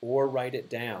or write it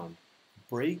down.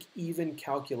 Break-even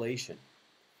calculation.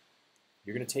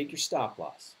 You're going to take your stop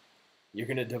loss. You're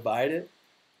going to divide it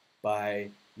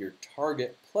by your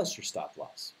target plus your stop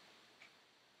loss.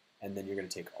 And then you're going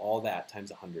to take all that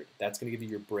times 100. That's going to give you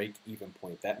your break-even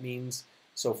point. That means,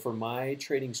 so for my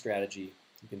trading strategy,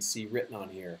 you can see written on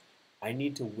here, I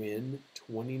need to win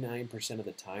 29% of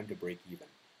the time to break even.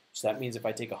 So that means if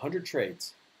I take 100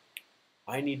 trades,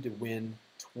 I need to win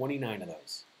 29 of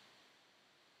those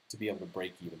to be able to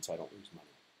break even so I don't lose money.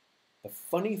 The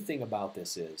funny thing about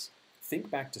this is, think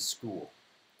back to school.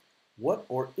 What,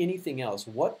 or anything else,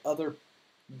 what other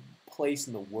place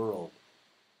in the world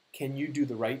can you do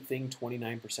the right thing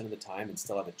 29% of the time and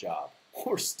still have a job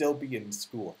or still be in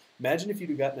school? Imagine if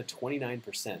you'd gotten a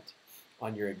 29%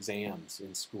 on your exams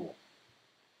in school.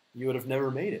 You would have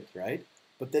never made it, right?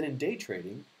 But then in day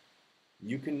trading,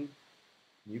 you can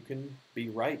be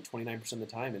right 29% of the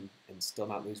time and still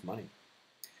not lose money.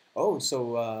 Oh,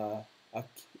 so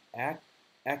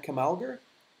Kamalgar,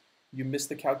 you missed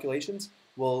the calculations?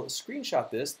 Well, screenshot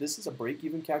this. This is a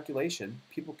break-even calculation.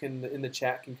 People can in the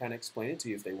chat can kind of explain it to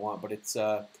you if they want, but it's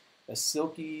a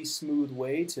silky smooth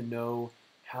way to know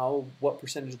what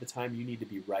percentage of the time you need to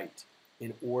be right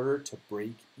in order to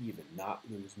break even, not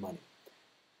lose money.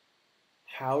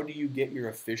 How do you get your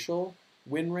official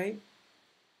win rate?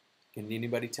 Can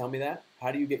anybody tell me that?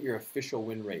 How do you get your official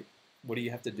win rate? What do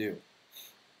you have to do?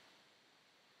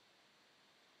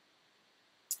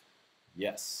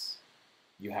 Yes,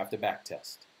 you have to back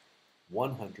test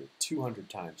 100, 200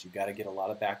 times. You got to get a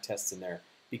lot of back tests in there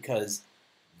because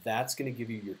that's going to give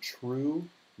you your true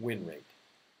win rate.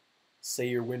 Say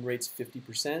your win rate's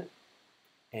 50%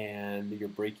 and your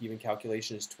break-even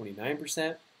calculation is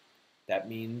 29%. That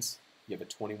means you have a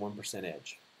 21%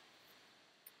 edge.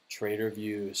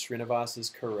 TraderView, Srinivas is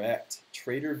correct.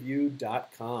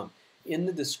 TraderView.com. In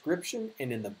the description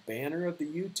and in the banner of the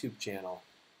YouTube channel,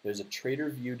 there's a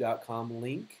TraderView.com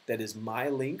link that is my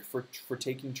link for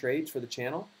taking trades for the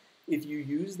channel. If you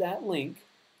use that link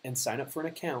and sign up for an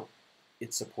account,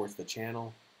 it supports the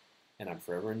channel, and I'm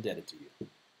forever indebted to you.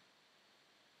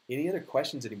 Any other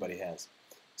questions anybody has?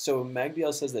 So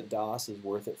Magdiel says that DOS is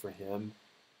worth it for him.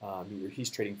 He's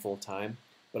trading full-time.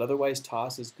 But otherwise,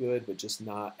 TOS is good, but just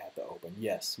not at the open.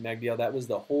 Yes, Magdiel, that was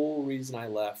the whole reason I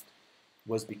left,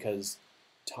 was because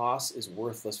TOS is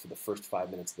worthless for the first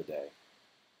 5 minutes of the day.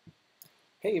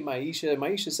 Hey, Maisha.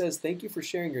 Maisha says, thank you for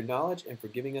sharing your knowledge and for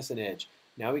giving us an edge.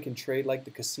 Now we can trade like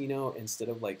the casino instead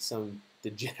of like some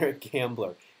degenerate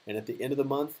gambler. And at the end of the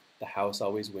month, the house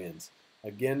always wins.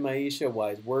 Again, Maisha,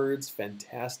 wise words,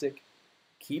 fantastic.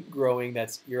 Keep growing.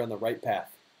 You're on the right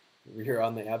path. You're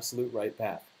on the absolute right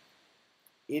path.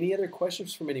 Any other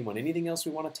questions from anyone? Anything else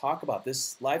we want to talk about?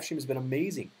 This live stream has been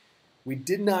amazing. We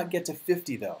did not get to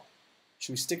 50 though.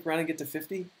 Should we stick around and get to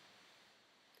 50?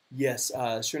 Yes,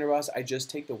 Srinivas, I just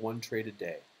take the one trade a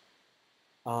day.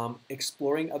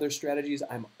 Exploring other strategies,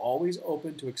 I'm always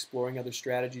open to exploring other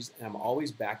strategies, and I'm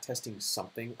always backtesting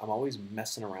something. I'm always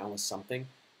messing around with something.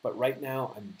 But right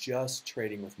now, I'm just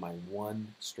trading with my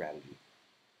one strategy.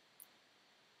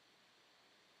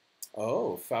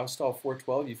 Oh, Faustall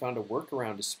 412, you found a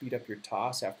workaround to speed up your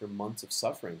toss after months of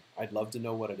suffering. I'd love to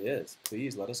know what it is.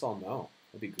 Please let us all know.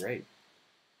 That'd be great.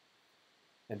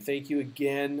 And thank you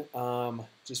again.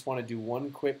 Just want to do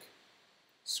one quick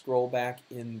scroll back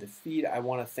in the feed. I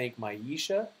want to thank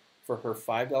Maisha for her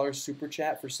 $5 super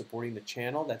chat for supporting the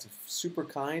channel. That's super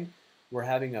kind. We're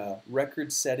having a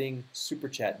record-setting super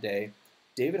chat day.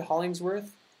 David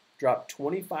Hollingsworth dropped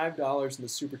 $25 in the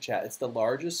super chat. It's the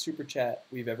largest super chat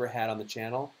we've ever had on the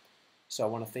channel. So I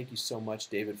want to thank you so much,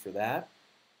 David, for that.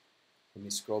 Let me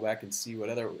scroll back and see what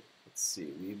other, let's see,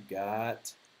 we've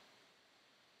got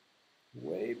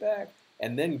way back.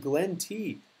 And then Glenn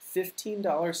T,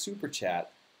 $15 super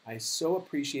chat. I so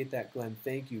appreciate that, Glenn.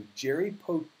 Thank you. Jerry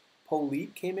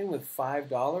Polite came in with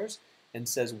 $5 and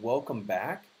says, welcome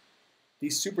back.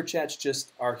 These super chats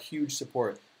just are huge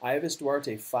support. Ivis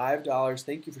Duarte, $5.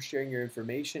 Thank you for sharing your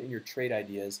information and your trade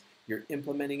ideas. You're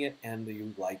implementing it and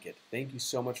you like it. Thank you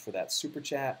so much for that super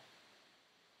chat.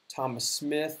 Thomas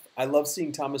Smith, I love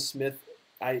seeing Thomas Smith.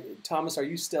 Thomas, are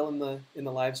you still in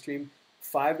the live stream?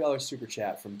 $5 super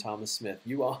chat from Thomas Smith.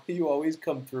 You always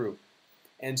come through.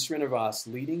 And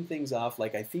Srinivas leading things off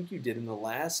like I think you did in the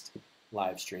last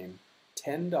live stream.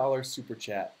 $10 super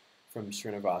chat from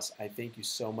Srinivas. I thank you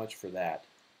so much for that.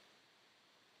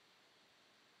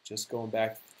 Just going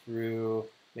back through,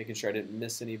 making sure I didn't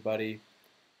miss anybody.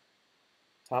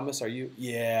 Thomas, are you?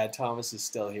 Yeah, Thomas is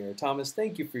still here. Thomas,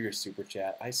 thank you for your super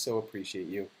chat. I so appreciate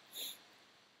you.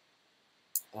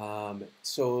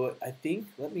 So I think,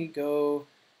 let me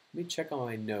check on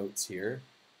my notes here,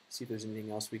 see if there's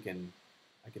anything else I can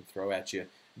throw at you.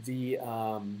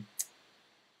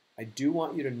 I do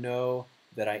want you to know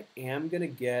that I am going to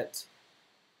get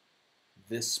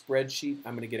this spreadsheet.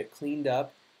 I'm going to get it cleaned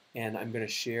up, and I'm going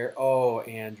to share. Oh,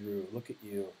 Andrew, look at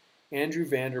you. Andrew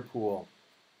Vanderpool,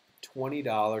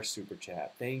 $20 super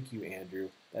chat. Thank you, Andrew.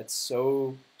 That's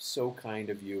so, so kind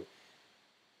of you.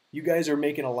 You guys are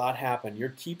making a lot happen. You're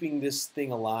keeping this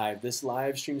thing alive, this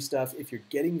live stream stuff. If you're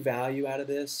getting value out of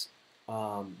this,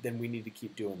 then we need to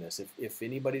keep doing this. If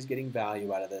anybody's getting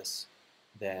value out of this,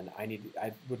 then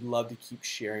I would love to keep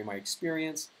sharing my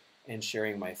experience and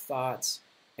sharing my thoughts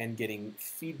and getting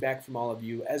feedback from all of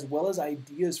you, as well as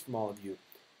ideas from all of you.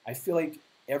 I feel like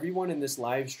everyone in this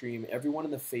live stream, everyone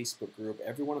in the Facebook group,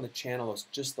 everyone on the channel is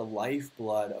just the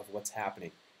lifeblood of what's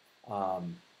happening.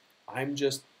 I'm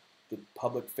just the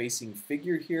public-facing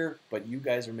figure here, but you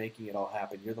guys are making it all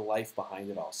happen. You're the life behind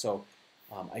it all. So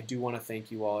I do want to thank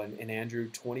you all. And Andrew,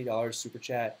 $20 super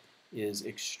chat is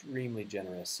extremely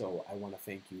generous. So I want to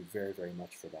thank you very, very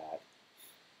much for that.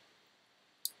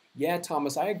 Yeah,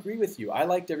 Thomas, I agree with you. I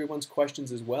liked everyone's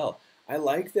questions as well. I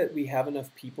like that we have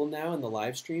enough people now in the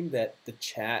live stream that the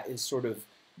chat is sort of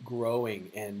growing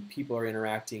and people are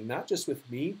interacting not just with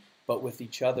me, but with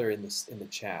each other in the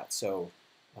chat. So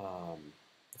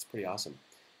that's pretty awesome.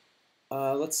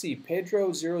 Let's see.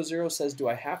 Pedro00 says, do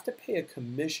I have to pay a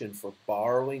commission for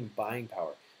borrowing buying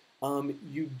power?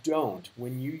 You don't.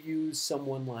 When you use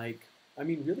someone like, I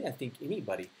mean, really, I think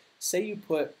anybody. Say you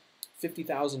put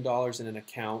 $50,000 in an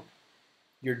account,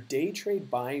 your day trade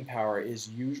buying power is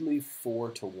usually 4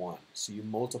 to 1. So you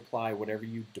multiply whatever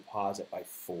you deposit by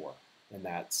 4, and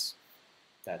that's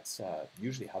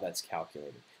usually how that's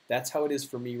calculated. That's how it is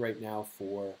for me right now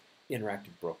for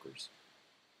Interactive Brokers.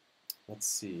 Let's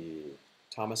see.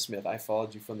 Thomas Smith, I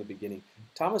followed you from the beginning.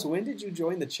 Thomas, when did you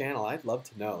join the channel? I'd love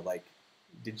to know. Like,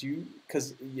 did you,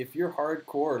 because if you're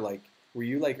hardcore, like, were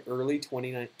you like early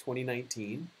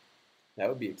 2019? That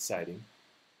would be exciting.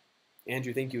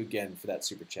 Andrew, thank you again for that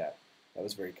super chat. That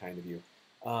was very kind of you.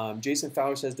 Jason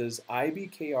Fowler says, does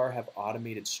IBKR have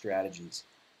automated strategies?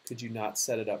 Could you not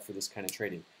set it up for this kind of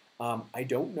trading? I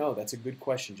don't know. That's a good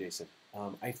question, Jason.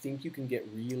 I think you can get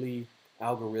really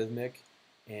algorithmic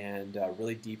and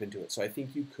really deep into it. So I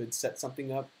think you could set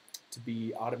something up to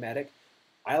be automatic.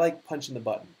 I like punching the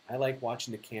button. I like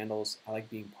watching the candles. I like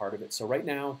being part of it. So right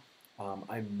now,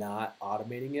 I'm not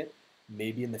automating it.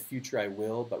 Maybe in the future I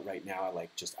will, but right now I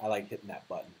like hitting that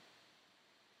button.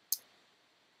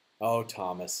 Oh,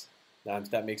 Thomas,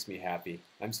 that makes me happy.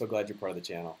 I'm so glad you're part of the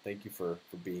channel. Thank you for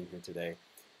being here today.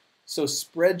 So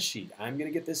spreadsheet, I'm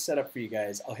gonna get this set up for you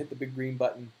guys. I'll hit the big green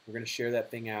button. We're gonna share that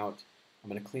thing out. I'm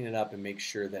going to clean it up and make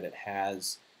sure that it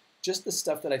has just the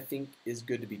stuff that I think is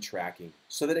good to be tracking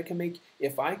so that it can make,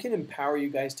 if I can empower you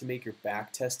guys to make your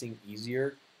back testing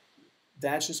easier,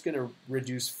 that's just going to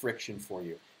reduce friction for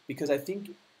you. Because I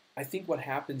think what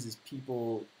happens is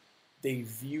people, they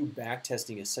view back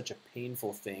testing as such a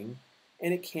painful thing,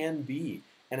 and it can be.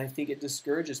 And I think it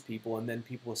discourages people, and then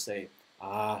people will say,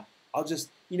 I'll just,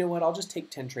 you know what, I'll just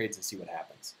take 10 trades and see what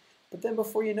happens. But then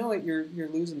before you know it, you're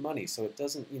losing money. So it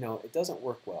doesn't, it doesn't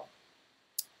work well.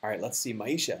 All right, let's see,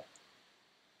 Maisha.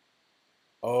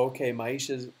 Okay,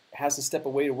 Maisha has to step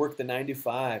away to work the 9 to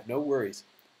 5. No worries.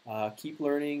 Keep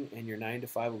learning, and your 9 to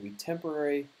 5 will be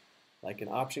temporary. Like an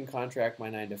option contract, my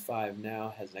 9 to 5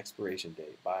 now has an expiration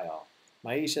date. Bye all.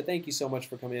 Maisha, thank you so much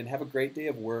for coming in. Have a great day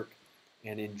of work,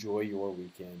 and enjoy your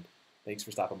weekend. Thanks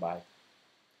for stopping by.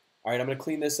 All right, I'm going to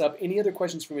clean this up. Any other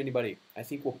questions from anybody? I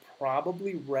think we'll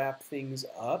probably wrap things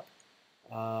up,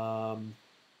 and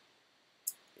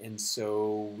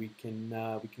so we can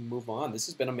move on. This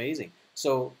has been amazing.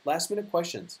 So last minute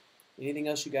questions. Anything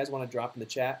else you guys want to drop in the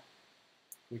chat?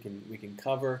 We can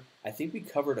cover. I think we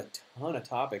covered a ton of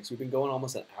topics. We've been going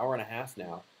almost an hour and a half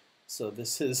now, so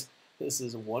this is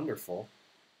wonderful.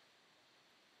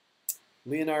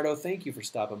 Leonardo, thank you for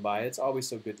stopping by. It's always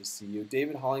so good to see you.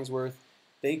 David Hollingsworth,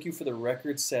 thank you for the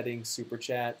record-setting super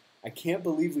chat. I can't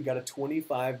believe we got a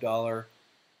 $25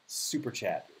 super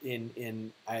chat.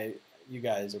 You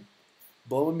guys are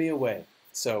blowing me away.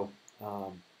 So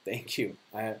thank you.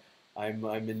 I'm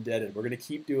indebted. We're gonna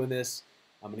keep doing this.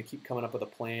 I'm gonna keep coming up with a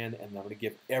plan, and I'm gonna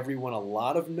give everyone a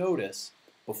lot of notice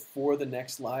before the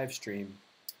next live stream,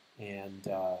 and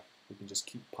we can just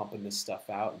keep pumping this stuff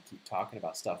out and keep talking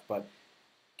about stuff. But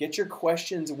get your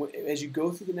questions as you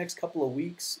go through the next couple of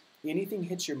weeks. Anything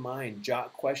hits your mind,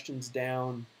 jot questions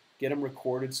down, get them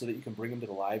recorded so that you can bring them to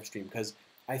the live stream, because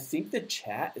I think the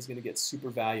chat is going to get super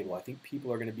valuable. I think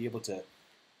people are going to be able to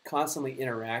constantly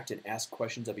interact and ask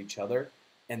questions of each other,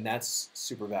 and that's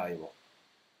super valuable.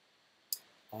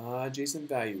 Jason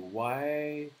Value,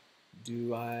 why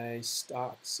do I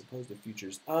stocks opposed to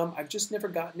futures? I've just never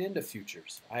gotten into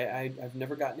futures. I've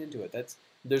never gotten into it.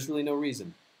 There's really no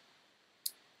reason.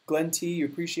 Glenn T, you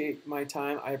appreciate my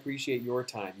time. I appreciate your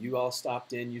time. You all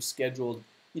stopped in. You scheduled.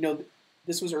 You know,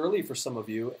 this was early for some of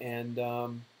you, and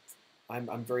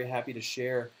I'm very happy to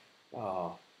share.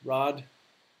 Rod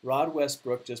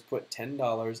Westbrook just put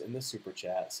 $10 in the super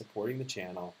chat, supporting the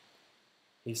channel.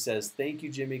 He says, "Thank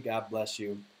you, Jimmy. God bless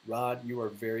you, Rod. You are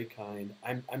very kind.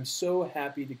 I'm so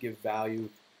happy to give value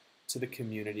to the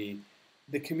community.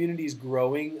 The community is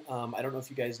growing. I don't know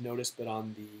if you guys noticed, but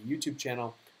on the YouTube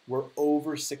channel, we're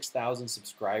over 6,000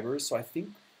 subscribers. So I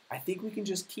think we can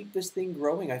just keep this thing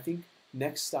growing. I think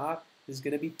next stop is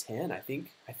going to be 10. I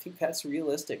think that's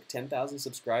realistic. 10,000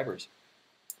 subscribers."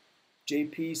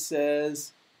 JP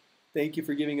says, "Thank you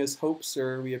for giving us hope,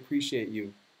 sir. We appreciate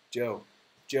you."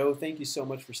 Joe, thank you so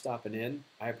much for stopping in.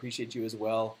 I appreciate you as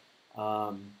well.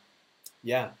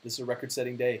 Yeah, this is a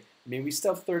record-setting day. I mean, we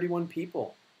still have 31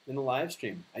 people in the live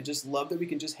stream. I just love that we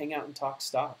can just hang out and talk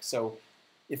stocks. So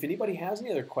if anybody has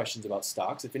any other questions about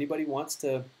stocks, if anybody wants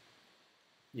to,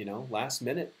 last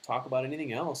minute talk about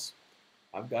anything else,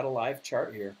 I've got a live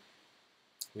chart here.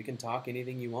 We can talk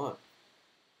anything you want.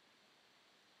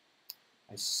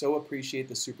 I so appreciate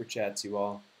the super chats, you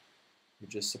all. You're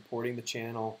just supporting the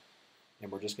channel, and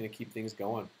we're just going to keep things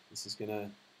going. This is gonna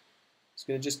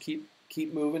just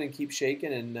keep moving and keep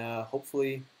shaking, and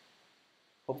hopefully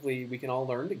we can all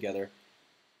learn together.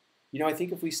 I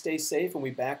think if we stay safe and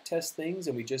we back test things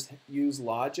and we just use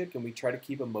logic and we try to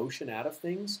keep emotion out of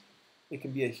things, it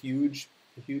can be a huge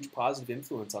positive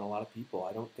influence on a lot of people.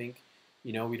 I don't think,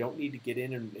 we don't need to get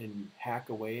in and hack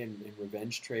away and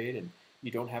revenge trade, and you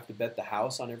don't have to bet the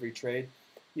house on every trade.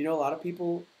 A lot of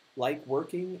people like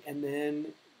working, and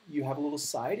then you have a little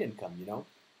side income,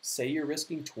 Say you're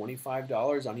risking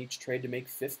 $25 on each trade to make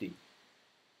 50.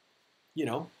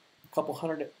 A couple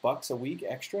 $100 a week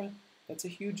extra, that's a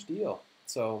huge deal.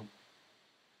 So,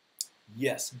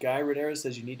 yes, Guy Rodera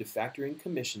says you need to factor in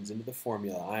commissions into the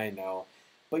formula. I know.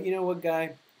 But you know what,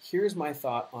 Guy? Here's my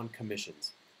thought on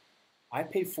commissions. I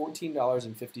pay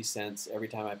 $14.50 every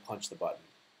time I punch the button.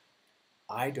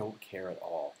 I don't care at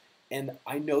all. And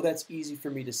I know that's easy for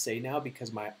me to say now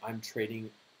because I'm trading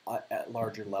at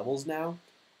larger levels now.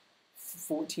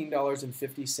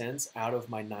 $14.50 out of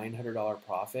my $900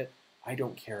 profit, I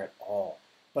don't care at all.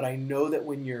 But I know that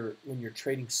when you're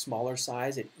trading smaller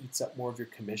size, it eats up more of your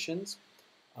commissions.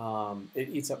 It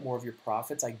eats up more of your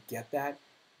profits. I get that,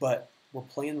 but we're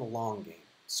playing the long game.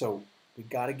 So we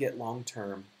got to get long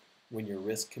term when your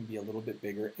risk can be a little bit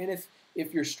bigger. And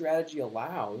if your strategy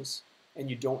allows, and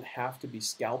you don't have to be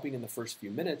scalping in the first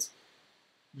few minutes,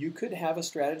 you could have a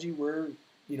strategy where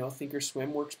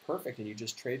Thinkorswim works perfect and you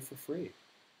just trade for free.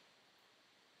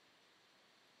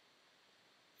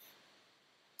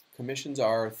 Commissions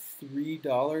are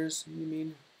 $3, you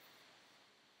mean?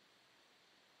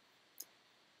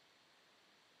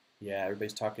 Yeah,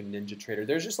 everybody's talking NinjaTrader.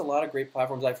 There's just a lot of great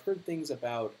platforms. I've heard things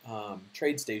about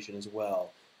TradeStation as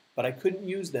well, but I couldn't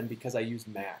use them because I use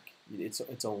Mac.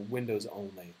 It's on Windows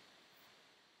only.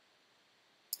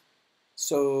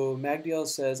 So Magdiel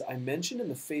says, I mentioned in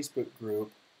the Facebook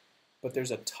group, but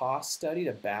there's a TOS study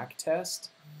to back test.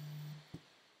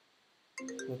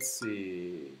 Let's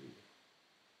see.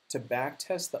 To back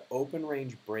test the open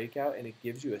range breakout, and it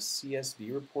gives you a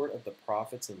CSV report of the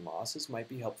profits and losses, might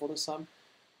be helpful to some.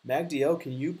 Magdiel,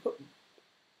 can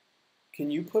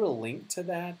you put a link to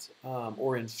that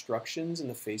or instructions in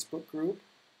the Facebook group?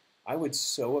 I would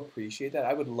so appreciate that.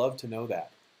 I would love to know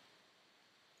that.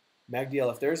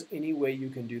 Magdiel, if there's any way you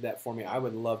can do that for me, I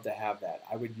would love to have that.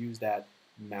 I would use that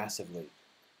massively.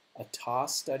 A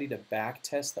TOS study to back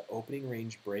test the opening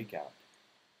range breakout,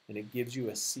 and it gives you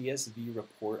a CSV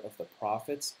report of the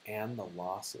profits and the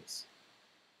losses.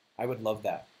 I would love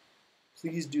that.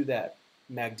 Please do that,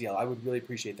 Magdiel. I would really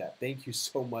appreciate that. Thank you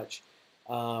so much.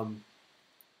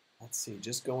 Let's see,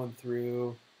 just going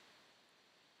through.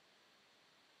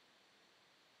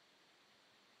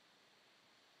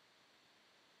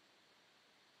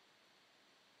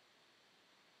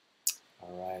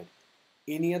 All right.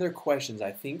 Any other questions?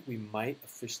 I think we might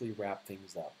officially wrap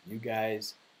things up. You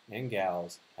guys and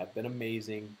gals have been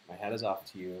amazing. My hat is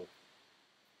off to you.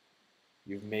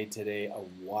 You've made today a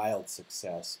wild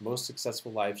success, most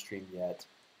successful live stream yet,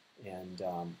 and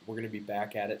we're going to be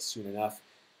back at it soon enough.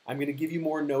 I'm going to give you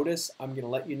more notice. I'm going to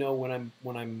let you know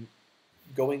when I'm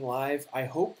going live. I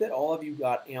hope that all of you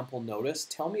got ample notice.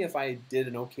 Tell me if I did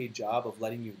an okay job of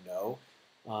letting you know.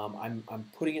 I'm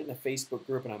putting it in the Facebook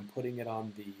group, and I'm putting it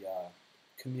on the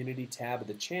community tab of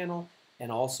the channel,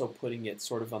 and also putting it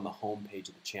sort of on the home page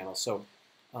of the channel. So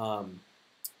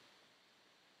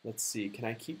let's see, can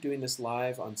I keep doing this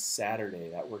live on Saturday?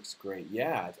 That works great.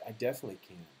 Yeah, I definitely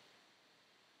can.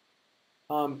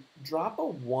 Drop a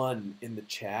 1 in the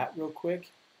chat real quick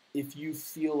if you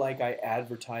feel like I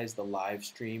advertised the live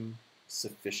stream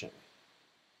sufficiently.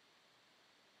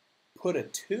 Put a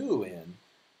 2 in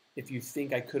if you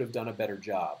think I could have done a better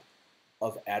job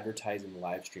of advertising the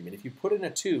live stream. And if you put in a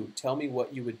 2, tell me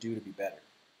what you would do to be better.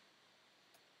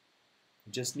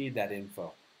 Just need that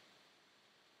info.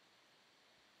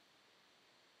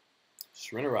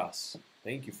 Srinaras,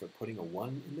 thank you for putting a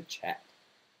 1 in the chat.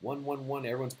 1, 1, 1,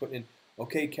 everyone's putting in.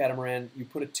 Okay, Catamaran, you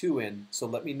put a 2 in, so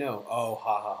let me know. Oh,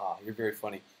 ha, ha, ha, you're very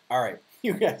funny. All right,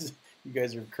 you guys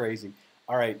are crazy.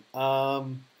 All right,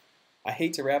 I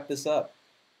hate to wrap this up.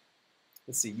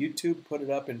 Let's see, YouTube put it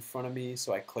up in front of me,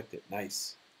 so I clicked it.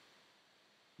 Nice.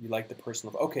 You like the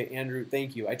personal. Okay, Andrew,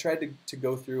 thank you. I tried to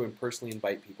go through and personally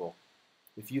invite people.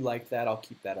 If you like that, I'll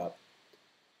keep that up.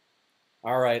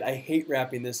 All right, I hate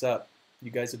wrapping this up.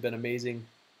 You guys have been amazing.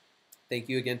 Thank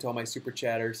you again to all my super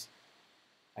chatters.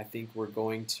 I think we're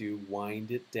going to wind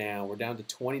it down. We're down to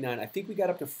 29. I think we got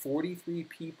up to 43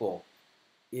 people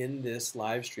in this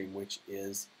live stream, which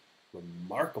is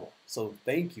remarkable. So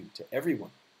thank you to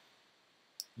everyone.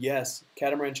 Yes,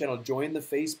 Catamaran channel, join the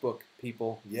Facebook,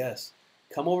 people. Yes.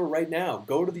 Come over right now.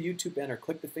 Go to the YouTube banner,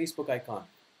 click the Facebook icon.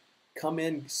 Come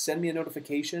in, send me a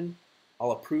notification.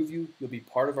 I'll approve you. You'll be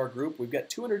part of our group. We've got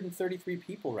 233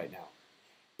 people right now.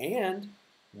 And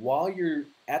while you're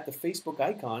at the Facebook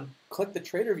icon, click the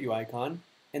TraderView icon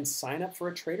and sign up for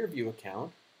a TraderView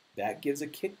account. That gives a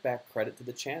kickback credit to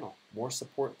the channel. More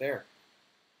support there.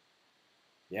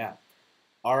 Yeah.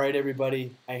 All right,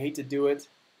 everybody. I hate to do it,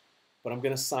 but I'm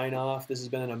going to sign off. This has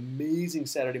been an amazing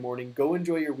Saturday morning. Go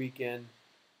enjoy your weekend.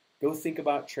 Go think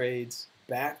about trades.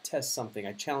 Back test something.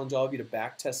 I challenge all of you to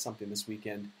back test something this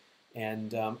weekend,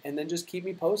 and then just keep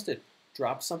me posted.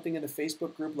 Drop something in the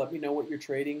Facebook group. Let me know what you're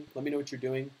trading. Let me know what you're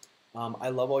doing. I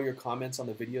love all your comments on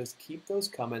the videos. Keep those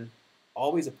coming.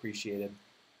 Always appreciated.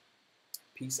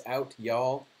 Peace out,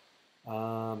 y'all.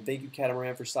 Thank you,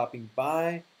 Catamaran, for stopping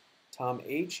by. Tom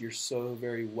H., you're so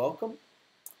very welcome.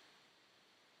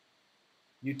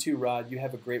 You too, Rod. You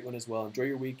have a great one as well. Enjoy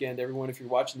your weekend. Everyone, if you're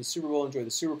watching the Super Bowl, enjoy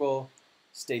the Super Bowl.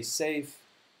 Stay safe.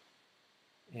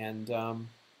 And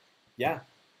yeah,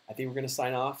 I think we're going to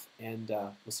sign off, and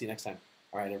we'll see you next time.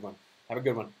 All right, everyone. Have a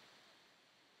good one.